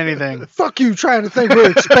you learn anything? Fuck you trying to think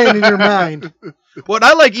we're expanding your mind. What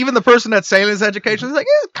I like, even the person that's saying this education is like,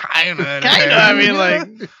 kind of. I mean, like,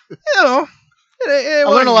 you know. I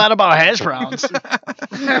learned a lot about hash browns.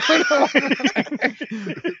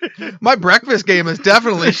 My breakfast game has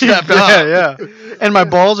definitely stepped up. Yeah. And my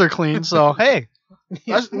balls are clean, so hey.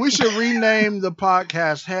 We should rename the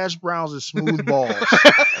podcast Hash Browns and Smooth Balls.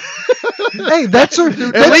 Hey, that's our other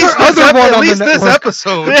one At on least the this network.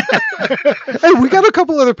 episode. Hey, we got a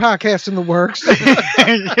couple other podcasts in the works.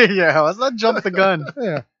 Yeah, let's not jump the gun.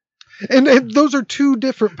 Yeah. And those are two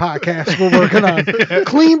different podcasts we're working on.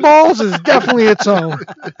 Clean Balls is definitely its own.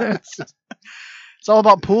 It's all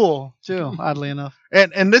about pool, too, oddly enough.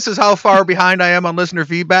 And this is how far behind I am on listener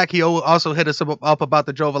feedback. He also hit us up about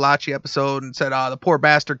the Joe Valachi episode and said, the poor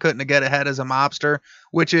bastard couldn't get ahead as a mobster,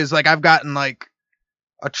 which is like, I've gotten like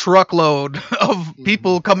a truckload of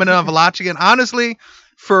people coming in on Valachi. And honestly,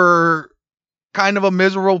 for kind of a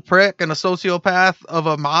miserable prick and a sociopath of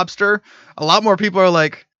a mobster, a lot more people are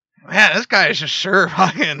like, man, this guy is just sure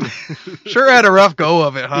had a rough go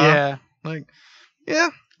of it, huh? Yeah. Like, yeah.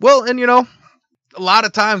 Well, and you know, a lot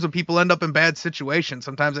of times when people end up in bad situations,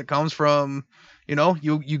 sometimes it comes from, you know,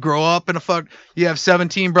 you grow up in you have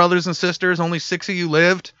 17 brothers and sisters, only 6 of you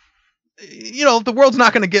lived. You know, the world's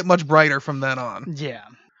not going to get much brighter from then on. Yeah.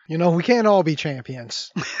 You know, we can't all be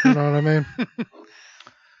champions. You know what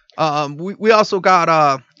I mean? We also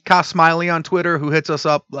got Ka Smiley on Twitter, who hits us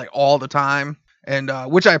up like all the time. And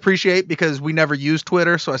which I appreciate because we never use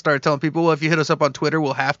Twitter. So I started telling people, well, if you hit us up on Twitter,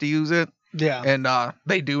 we'll have to use it. Yeah. And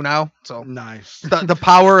they do now. So Nice. the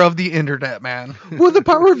power of the internet, man. Well, the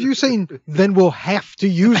power of you saying, then we'll have to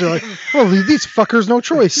use it. Like, well, these fuckers no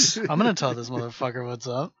choice. I'm going to tell this motherfucker what's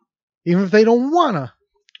up. Even if they don't wanna.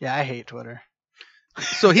 Yeah, I hate Twitter.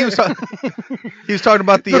 So he was talking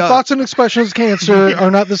about The thoughts and expressions of cancer are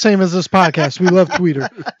not the same as this podcast. We love Twitter.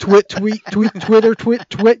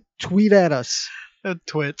 Tweet at us.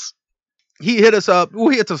 Twits. He hit us up. Well,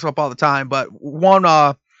 he hits us up all the time, but one,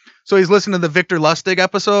 so he's listening to the Victor Lustig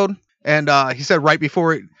episode, and he said right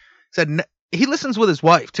before he said he listens with his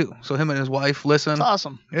wife too. So him and his wife listen. It's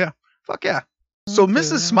awesome. Yeah. Fuck yeah. So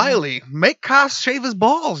Mrs. Smiley, make Koss shave his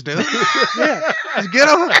balls, dude. Yeah. Just get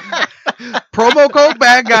him promo code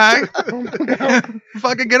bad guy.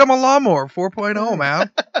 Fucking get him a lawnmower 4.0, man.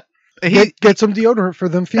 Get some deodorant for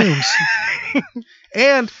them fumes.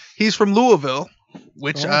 And he's from Louisville,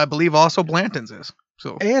 which I believe also Blanton's is.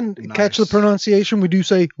 So And Nice. catch the pronunciation. We do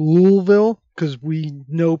say Louisville because we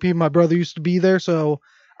know people. My brother used to be there, so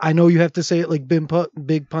I know you have to say it like Big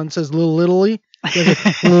Pun says Little Italy.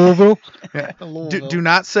 Louisville. yeah. Do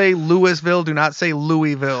not say Louisville. Do not say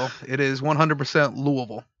Louisville. It is 100%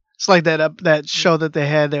 Louisville. It's like that show that they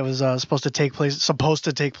had that was supposed to take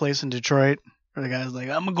place in Detroit. Where the guy's like,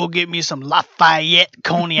 I'm gonna go get me some Lafayette,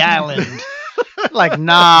 Coney Island. Like,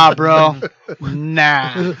 nah, bro.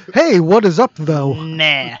 Nah. Hey, what is up though?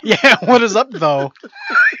 Nah. Yeah, what is up though?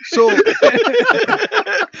 So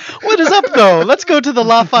What is up though? Let's go to the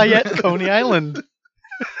Lafayette, Coney Island.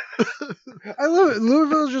 I love it.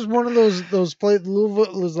 Louisville is just one of those places.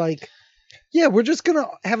 Louisville is like, yeah, we're just gonna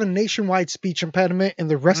have a nationwide speech impediment, and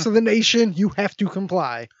the rest of the nation, you have to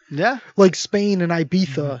comply. Yeah. Like Spain and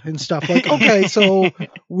Ibiza and stuff. Like, okay, so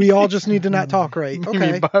we all just need to not talk right. You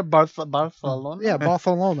mean Okay. Barcelona? Yeah,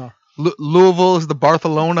 Barcelona. Louisville is the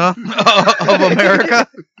Barcelona of America.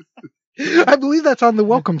 I believe that's on the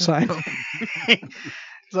welcome sign. They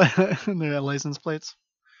got license plates.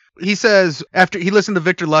 He says after he listened to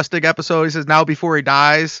Victor Lustig episode, he says now before he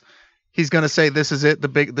dies, he's gonna say this is it,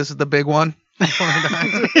 this is the big one.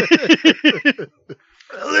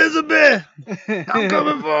 Elizabeth, I'm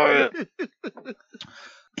coming for you.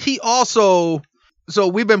 He also, so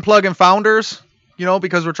we've been plugging Founders, you know,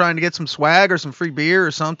 because we're trying to get some swag or some free beer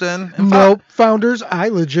or something. And Nope, Founders, I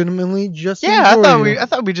legitimately just Yeah, enjoy I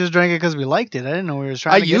thought we just drank it because we liked it. I didn't know we were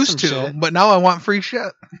trying I to get used some to, shit. but now I want free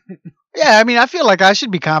shit. Yeah, I mean, I feel like I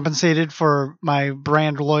should be compensated for my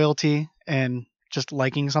brand loyalty and just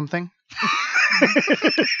liking something.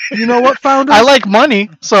 You know what, Founders? I like money,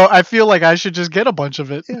 so I feel like I should just get a bunch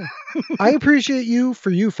of it. Yeah. I appreciate you for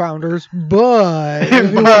you, Founders, but if you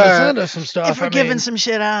want to But send us some stuff, If we're I giving mean, some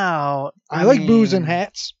shit out, I like booze and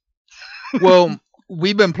hats. Well,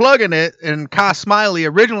 we've been plugging it, and Ka Smiley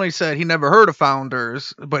originally said he never heard of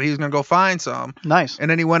Founders, but he's gonna go find some, Nice. and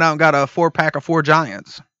then he went out and got a 4-pack of 4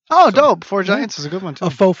 Giants. Oh, dope. Four Giants is a good one, too. A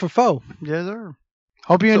faux for faux. Yes, sir.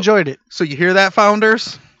 Hope you enjoyed it. So you hear that,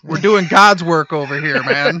 Founders? We're doing God's work over here,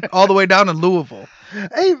 man. All the way down in Louisville.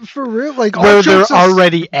 Hey, for real, like all Where they're jokes aside-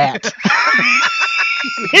 already at.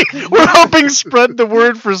 We're helping spread the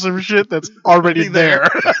word for some shit that's already there.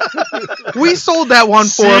 We sold that one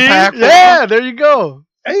See? 4-pack. Yeah, there you go.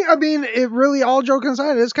 Hey, I mean, it really, all joking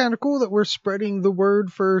aside, it's kind of cool that we're spreading the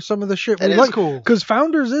word for some of the shit It we is like. cool. Because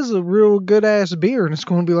Founders is a real good ass beer, and it's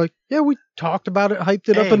going to be like, yeah, we talked about it, hyped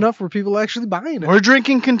it up Hey. enough where people are actually buying it. We're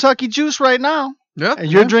drinking Kentucky juice right now, Yeah.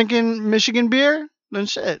 and you're drinking Michigan beer. Then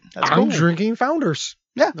shit, that's I'm cool. drinking Founders.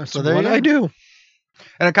 Yeah, That's so there what you I go. do.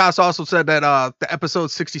 And Akash also said that the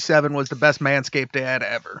episode 67 was the best Manscaped they had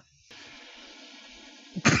ever.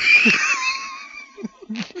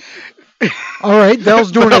 All right,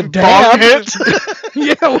 Dell's doing a Bong dab. hit.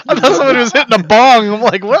 Yeah, I thought somebody was hitting a bong. I'm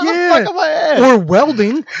like, what Yeah. the fuck am I at? or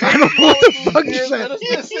welding. I don't know what the fuck you said.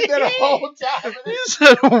 He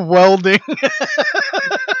said welding.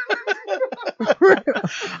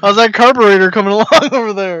 How's that carburetor coming along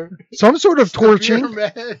over there? Some sort of torching.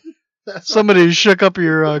 Somebody shook up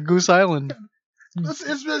your Goose Island.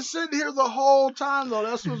 It's been sitting here the whole time, though.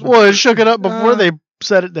 That's what's Well, it shook it up before they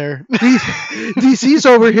set it there. DC's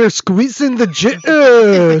over here squeezing the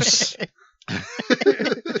juice.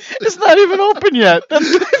 It's not even open yet.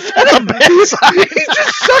 That's a bad sign. He's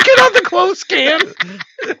just sucking on the close can.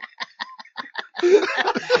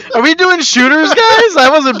 Are we doing shooters, guys? I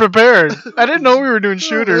wasn't prepared. I didn't know we were doing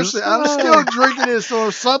shooters. Listen, I'm still drinking it, so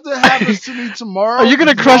if something happens to me tomorrow, Are you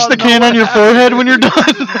gonna crush the can on your forehead when you're done?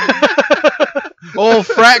 Old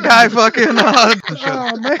frat guy fucking.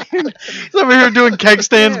 Oh man. He's over here doing keg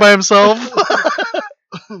stands by himself.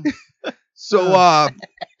 So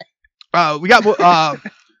we got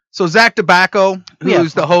so Zach Tobacco,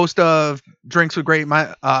 who's the host of Drinks with Great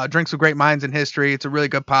Minds in History. It's a really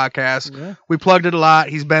good podcast. Yeah. We plugged it a lot.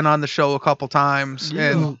 He's been on the show a couple times,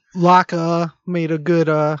 and Locke made a good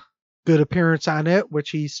appearance on it, which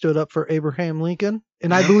he stood up for Abraham Lincoln,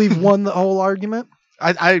 and I believe won the whole argument.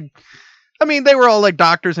 I mean, they were all like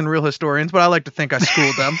doctors and real historians, but I like to think I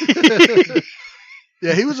schooled them.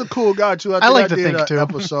 Yeah, he was a cool guy too. I I like to did think, an too.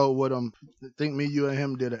 episode with him. I think me, you, and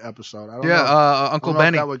him did an episode. I don't Yeah, know. I Uncle don't know if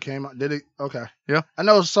Benny. that what came out. Did it? Okay. Yeah. I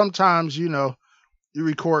know sometimes you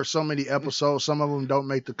record so many episodes, some of them don't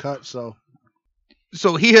make the cut. So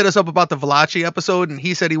So he hit us up about the Valachi episode, and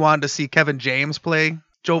he said he wanted to see Kevin James play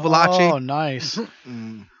Joe Valachi, Oh, nice.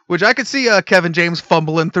 which I could see Kevin James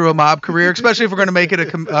fumbling through a mob career, especially if we're going to make it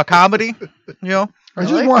a comedy. You know, I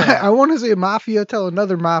just like that. I want to see a mafia tell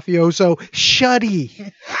another mafioso,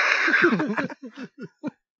 shuddy.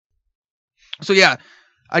 So yeah,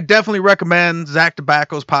 I definitely recommend Zach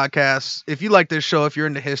Tobacco's podcast. If you like this show, if you're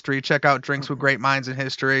into history, check out Drinks with Great Minds in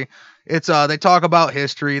History. It's they talk about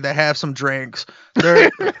history, they have some drinks.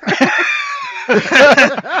 They're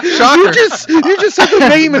Shocker. You just said the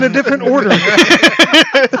name in a different order.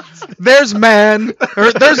 There's men,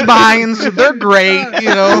 there's minds, they're great, you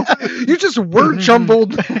know. You just word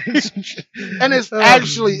jumbled. and it's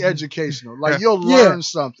actually educational. Like you'll Yeah. learn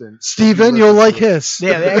something. Steven, you'll like his.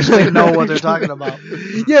 Yeah, they actually know what they're talking about.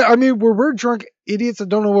 Yeah, I mean, where we're drunk idiots that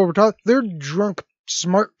don't know what we're talking, they're drunk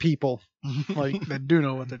smart people. Like, they do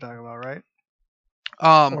know what they're talking about, right?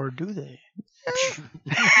 Or do they?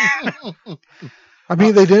 I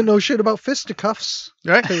mean, they didn't know shit about fisticuffs.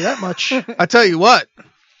 Right? I'll tell you that much. I tell you what,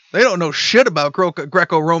 they don't know shit about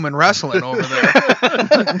Greco-Roman wrestling over there.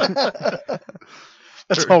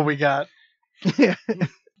 That's all we got. Yeah.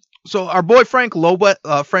 So our boy Frank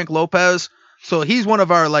Lopez, so he's one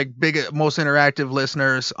of our like most interactive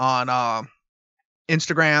listeners on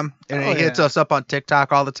Instagram, and he hits us up on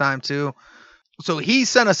TikTok all the time too. So he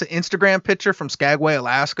sent us an Instagram picture from Skagway,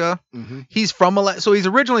 Alaska. Mm-hmm. He's from so he's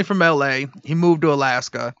originally from LA. He moved to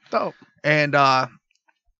Alaska, Oh, and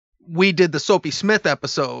we did the Soapy Smith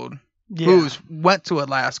episode. yeah. Who's went to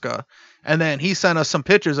Alaska, and then he sent us some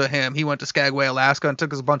pictures of him. He went to Skagway, Alaska, and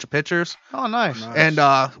took us a bunch of pictures. Oh, nice. And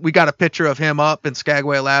we got a picture of him up in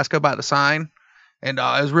Skagway, Alaska, by the sign, and it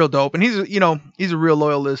was real dope. And he's a real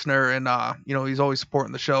loyal listener, and he's always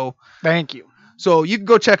supporting the show. Thank you. So you can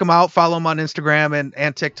go check them out, follow them on Instagram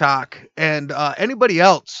and TikTok, and anybody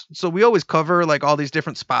else. So we always cover like all these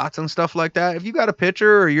different spots and stuff like that. If you got a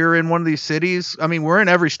picture or you're in one of these cities, I mean, we're in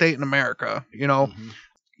every state in America, you know. Mm-hmm.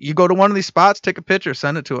 You go to one of these spots, take a picture,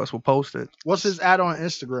 send it to us. We'll post it. What's his ad on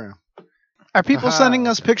Instagram? Are people sending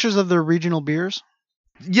us pictures of their regional beers?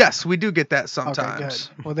 Yes, we do get that Okay, sometimes.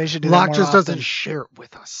 good. Well, they should do that Locke more just often. doesn't share it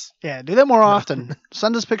with us. Yeah, do that more often.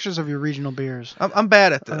 Send us pictures of your regional beers. I'm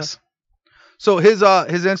bad at this. So his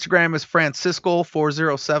Instagram is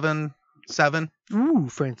Francisco4077. Ooh,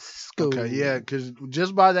 Francisco. Okay, yeah, because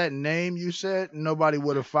just by that name you said, nobody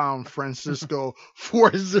would have found Francisco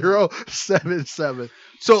 4077.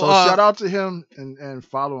 So shout out to him and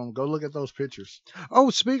follow him. Go look at those pictures.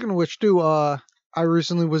 Oh, speaking of which, too, I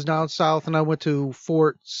recently was down south and I went to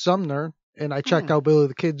Fort Sumner and I checked out Billy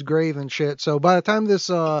the Kid's grave and shit. So by the time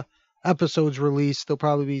this episode's released, there'll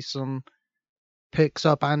probably be some pics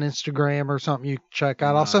up on Instagram or something you can check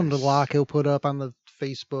out. I'll send them to Locke. He'll put up on the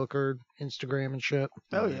Facebook or Instagram and shit.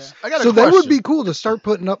 Oh, yeah. I got a So question. that would be cool to start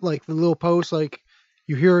putting up like the little posts, like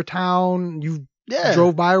you hear a town, you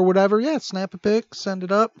drove by or whatever. Yeah, snap a pic, send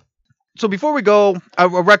it up. So before we go, I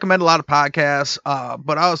recommend a lot of podcasts,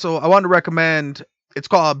 but I wanted to recommend, it's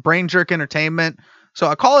called Brain Jerk Entertainment. So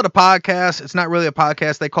I call it a podcast. It's not really a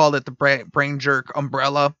podcast. They call it the Brain Jerk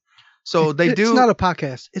umbrella. So they do. It's not a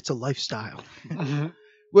podcast. It's a lifestyle.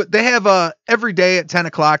 They have every day at 10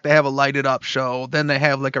 o'clock, they have a lighted up show. Then they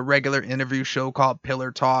have like a regular interview show called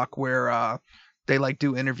Pillar Talk where they like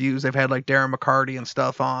do interviews. They've had like Darren McCarty and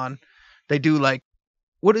stuff on. They do like,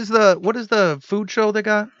 what is the food show they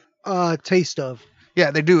got? Taste of. Yeah,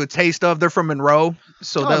 they do a taste of. They're from Monroe.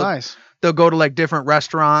 So Nice. they'll go to like different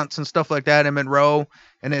restaurants and stuff like that in Monroe.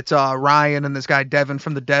 And it's Ryan and this guy Devin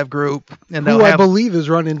from the Dev Group. And Who I believe is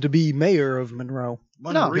running to be mayor of Monroe.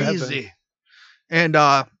 Easy. And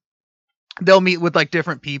they'll meet with like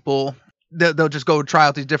different people. They'll just go try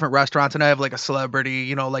out these different restaurants and have like a celebrity,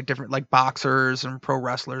 you know, like different like boxers and pro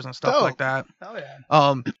wrestlers and stuff like that. Oh,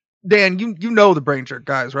 yeah. Dan, you know the Brain Jerk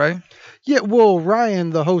guys, right? Yeah, well,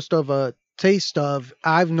 Ryan, the host of Taste of,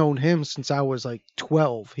 I've known him since I was like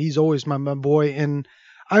 12. He's always my boy. And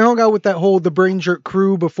I hung out with the Brain Jerk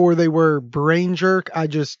crew before they were Brain Jerk. I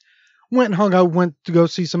just went and hung out, went to go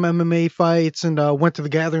see some MMA fights and went to the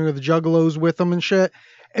Gathering of the Juggalos with them and shit.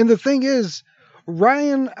 And the thing is,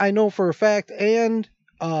 Ryan, I know for a fact, and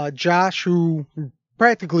Josh, who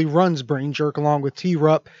practically runs Brain Jerk along with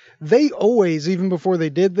T-Rup, they always, even before they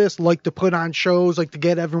did this, like to put on shows, like to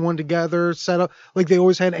get everyone together, set up, like they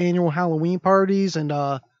always had annual Halloween parties and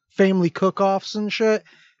family cook-offs and shit.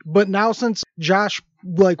 But now since Josh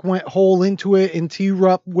like went whole into it and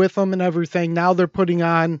T-Rup with them and everything, now they're putting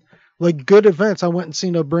on like good events. I went and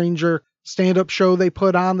seen a Brain Jerk stand-up show they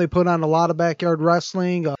put on. They put on a lot of backyard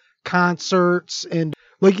wrestling, concerts, and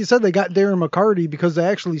like you said, they got Darren McCarty because they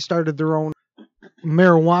actually started their own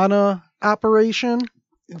marijuana operation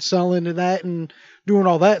and selling to that and doing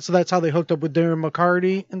all that. So that's how they hooked up with Darren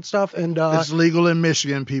McCarty and stuff. And it's legal in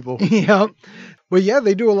Michigan, people. Yeah. But yeah,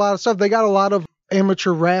 they do a lot of stuff. They got a lot of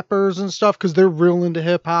amateur rappers and stuff because they're real into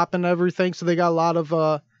hip hop and everything. So they got a lot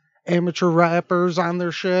of amateur rappers on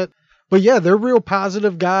their shit. But yeah, they're real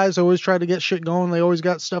positive guys. Always try to get shit going. They always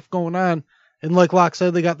got stuff going on. And like Locke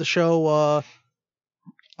said, they got the show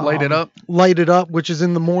Light It Up. Light It Up, which is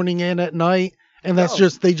in the morning and at night. And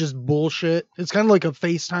that's they just bullshit. It's kind of like a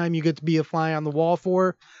FaceTime you get to be a fly on the wall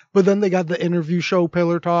for. But then they got the interview show,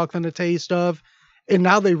 Pillar Talk, and a taste of. And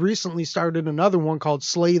now they recently started another one called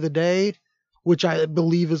Slay the Day, which I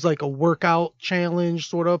believe is like a workout challenge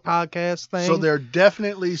sort of podcast thing. So they're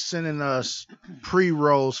definitely sending us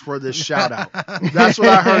pre-rolls for this shout out. That's what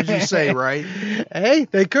I heard you say, right? Hey,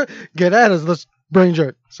 they could get at us. Let's Brain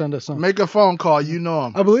Jerk. Send us something. Make a phone call. You know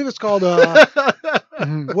them. I believe it's called,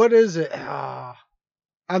 what is it?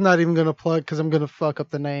 I'm not even going to plug because I'm going to fuck up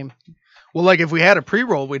the name. Well, like if we had a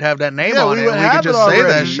pre-roll, we'd have that name Yeah, on we it. would And we have could it just say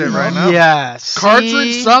already, that shit you know? right now. Yes.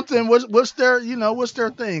 Cartridge something. What's their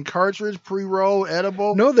thing? Cartridge, pre-roll,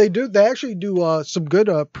 edible. No, they do. They actually do some good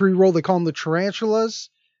pre-roll. They call them the tarantulas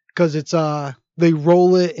because it's they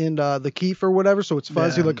roll it in the keef or whatever, so it's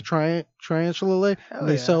fuzzy like a tarantula. And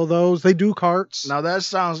they sell those. They do carts. Now that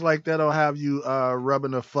sounds like that'll have you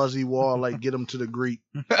rubbing a fuzzy wall, like get them to the Greek.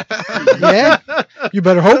 Yeah, you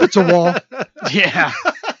better hope it's a wall. Yeah.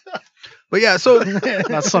 But yeah, so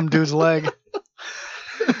That's some dude's leg.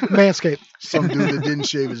 Manscaped. Some dude that didn't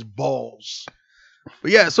shave his balls.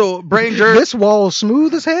 so Brain Jerk, This wall is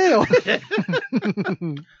smooth as hell.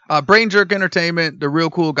 Brain Jerk Entertainment, they're real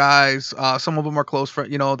cool guys. Some of them are close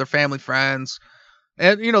friends, they're family friends.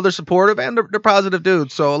 And, you know, they're supportive and they're positive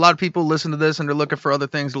dudes. So a lot of people listen to this and they're looking for other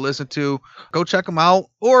things to listen to. Go check them out.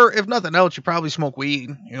 Or if nothing else, you probably smoke weed.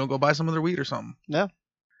 You know, go buy some of their weed or something. Yeah.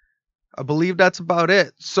 I believe that's about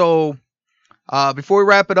it. So before we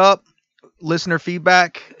wrap it up, listener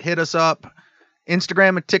feedback, hit us up.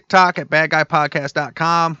 Instagram and TikTok at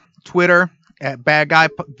badguypodcast.com. Twitter at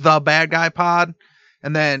the Bad Guy Pod.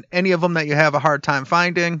 And then any of them that you have a hard time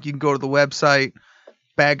finding, you can go to the website,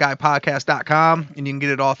 badguypodcast.com, and you can get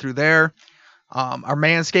it all through there. Our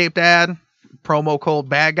Manscaped ad, promo code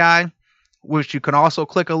Bad Guy, which you can also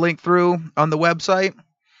click a link through on the website.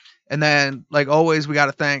 And then, like always, we got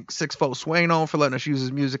to thank Six Foe Sueno for letting us use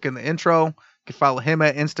his music in the intro. You can follow him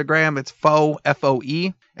at Instagram. It's Foe,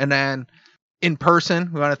 F-O-E. And then in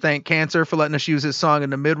person, we want to thank Cancer for letting us use his song in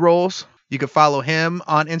the mid-rolls. You can follow him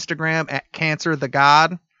on Instagram at Cancer the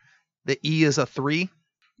God. The E is a 3.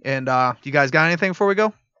 And you guys got anything before we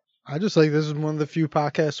go? I just like this is one of the few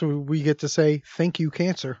podcasts where we get to say thank you,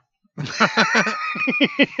 Cancer.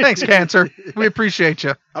 Thanks, Cancer. We appreciate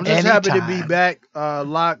you. I'm just happy to be Anytime. back.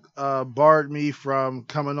 Locke barred me from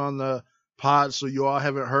coming on the pod, so you all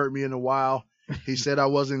haven't heard me in a while. He said I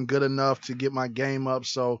wasn't good enough to get my game up,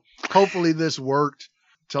 so hopefully this worked.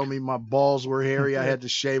 Told me my balls were hairy. I had to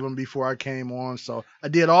shave them before I came on, so I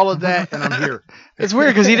did all of that, and I'm here. It's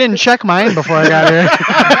weird because he didn't check mine before I got here.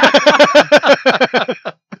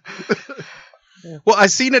 Well, I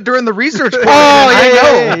seen it during the research part.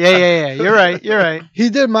 Yeah. You're right. He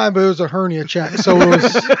did mine, but it was a hernia check, so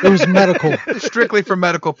it was medical. Strictly for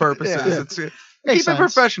medical purposes. Yeah. It's, Makes keep sense. it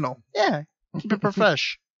professional. Yeah. Keep it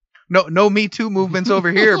profesh. No Me Too movements over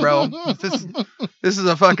here, bro. This is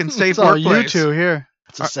a fucking safe It's all you workplace. two here.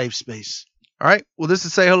 It's a safe space. All right. Well, this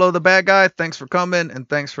is Say Hello to the Bad Guy. Thanks for coming, and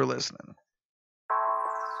thanks for listening.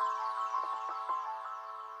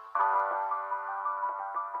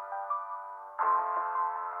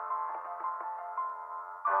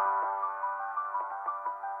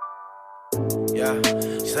 Yeah,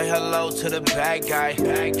 say hello to the bad guy.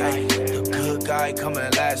 The good guy coming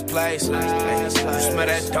last place. Ay, smell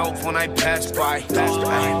that dope when I pass by.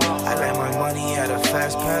 Ay, I let my money at a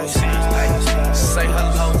fast pace. Ay, say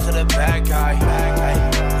hello to the bad guy.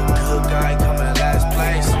 The good guy coming last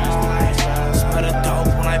place. Ay, smell the dope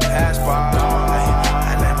when I pass by.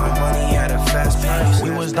 Ay, I let my money at a fast pace. We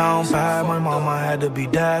was down bad, my mama had to be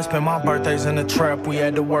dad. Spent my birthdays in the trap, we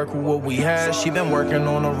had to work with what we had. She been working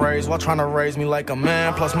on a raise while trying to raise me like a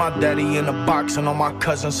man. Plus my daddy in the box and all my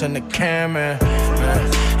cousins in the can, man.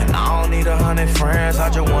 And I don't need 100 friends, I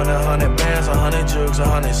just want 100 bands, 100 jugs,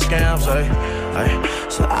 100 scams,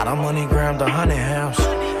 ayy. So I done money grabbed 100 hams.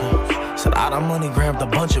 Said I done money grabbed a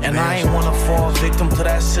bunch of bands. And I ain't wanna fall victim to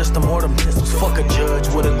that system or the pistols. Fuck a judge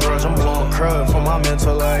with a grudge, I'm blowing crud for my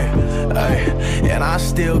mental, ayy. And I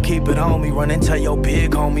still keep it on me, run and tell your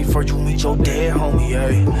big homie before you meet your dead homie,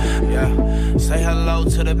 ayy. Yeah, say hello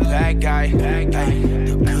to the bad guy,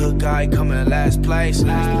 the good guy coming last place. You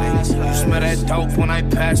smell that dope when I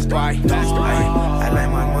pass by. I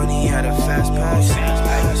let my money at a fast pace.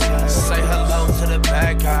 Say hello to the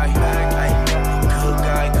bad guy, the good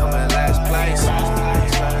guy coming last place.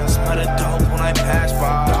 Smell the dope when I pass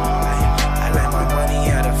by. I let my money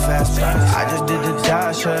at a fast pace. I just did the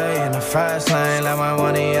dash in the fast lane. Let my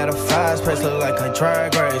money at a fast pace. Look like a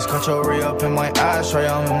drag race. Control re-up in my ashtray.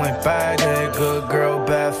 I'm in my bag. Yeah, good girl,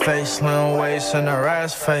 bad face, slim waist, and her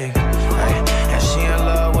ass fake. And she in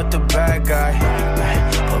love with the bad guy.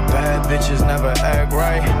 But bad bitches never act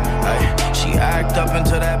right. She act up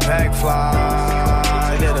until that back fly.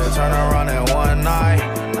 Did a turn around in one night.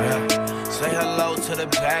 Say hello to the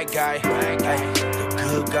bad guy. The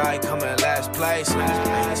good guy coming last place.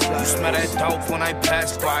 You smell that dope when I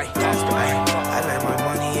pass by. I let my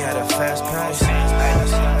money at a fast pace.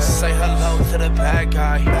 Say hello to the bad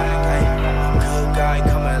guy. The good guy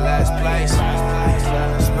coming last place.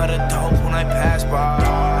 Smell the dope when I pass by.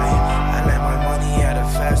 I let my money at a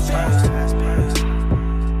fast pace.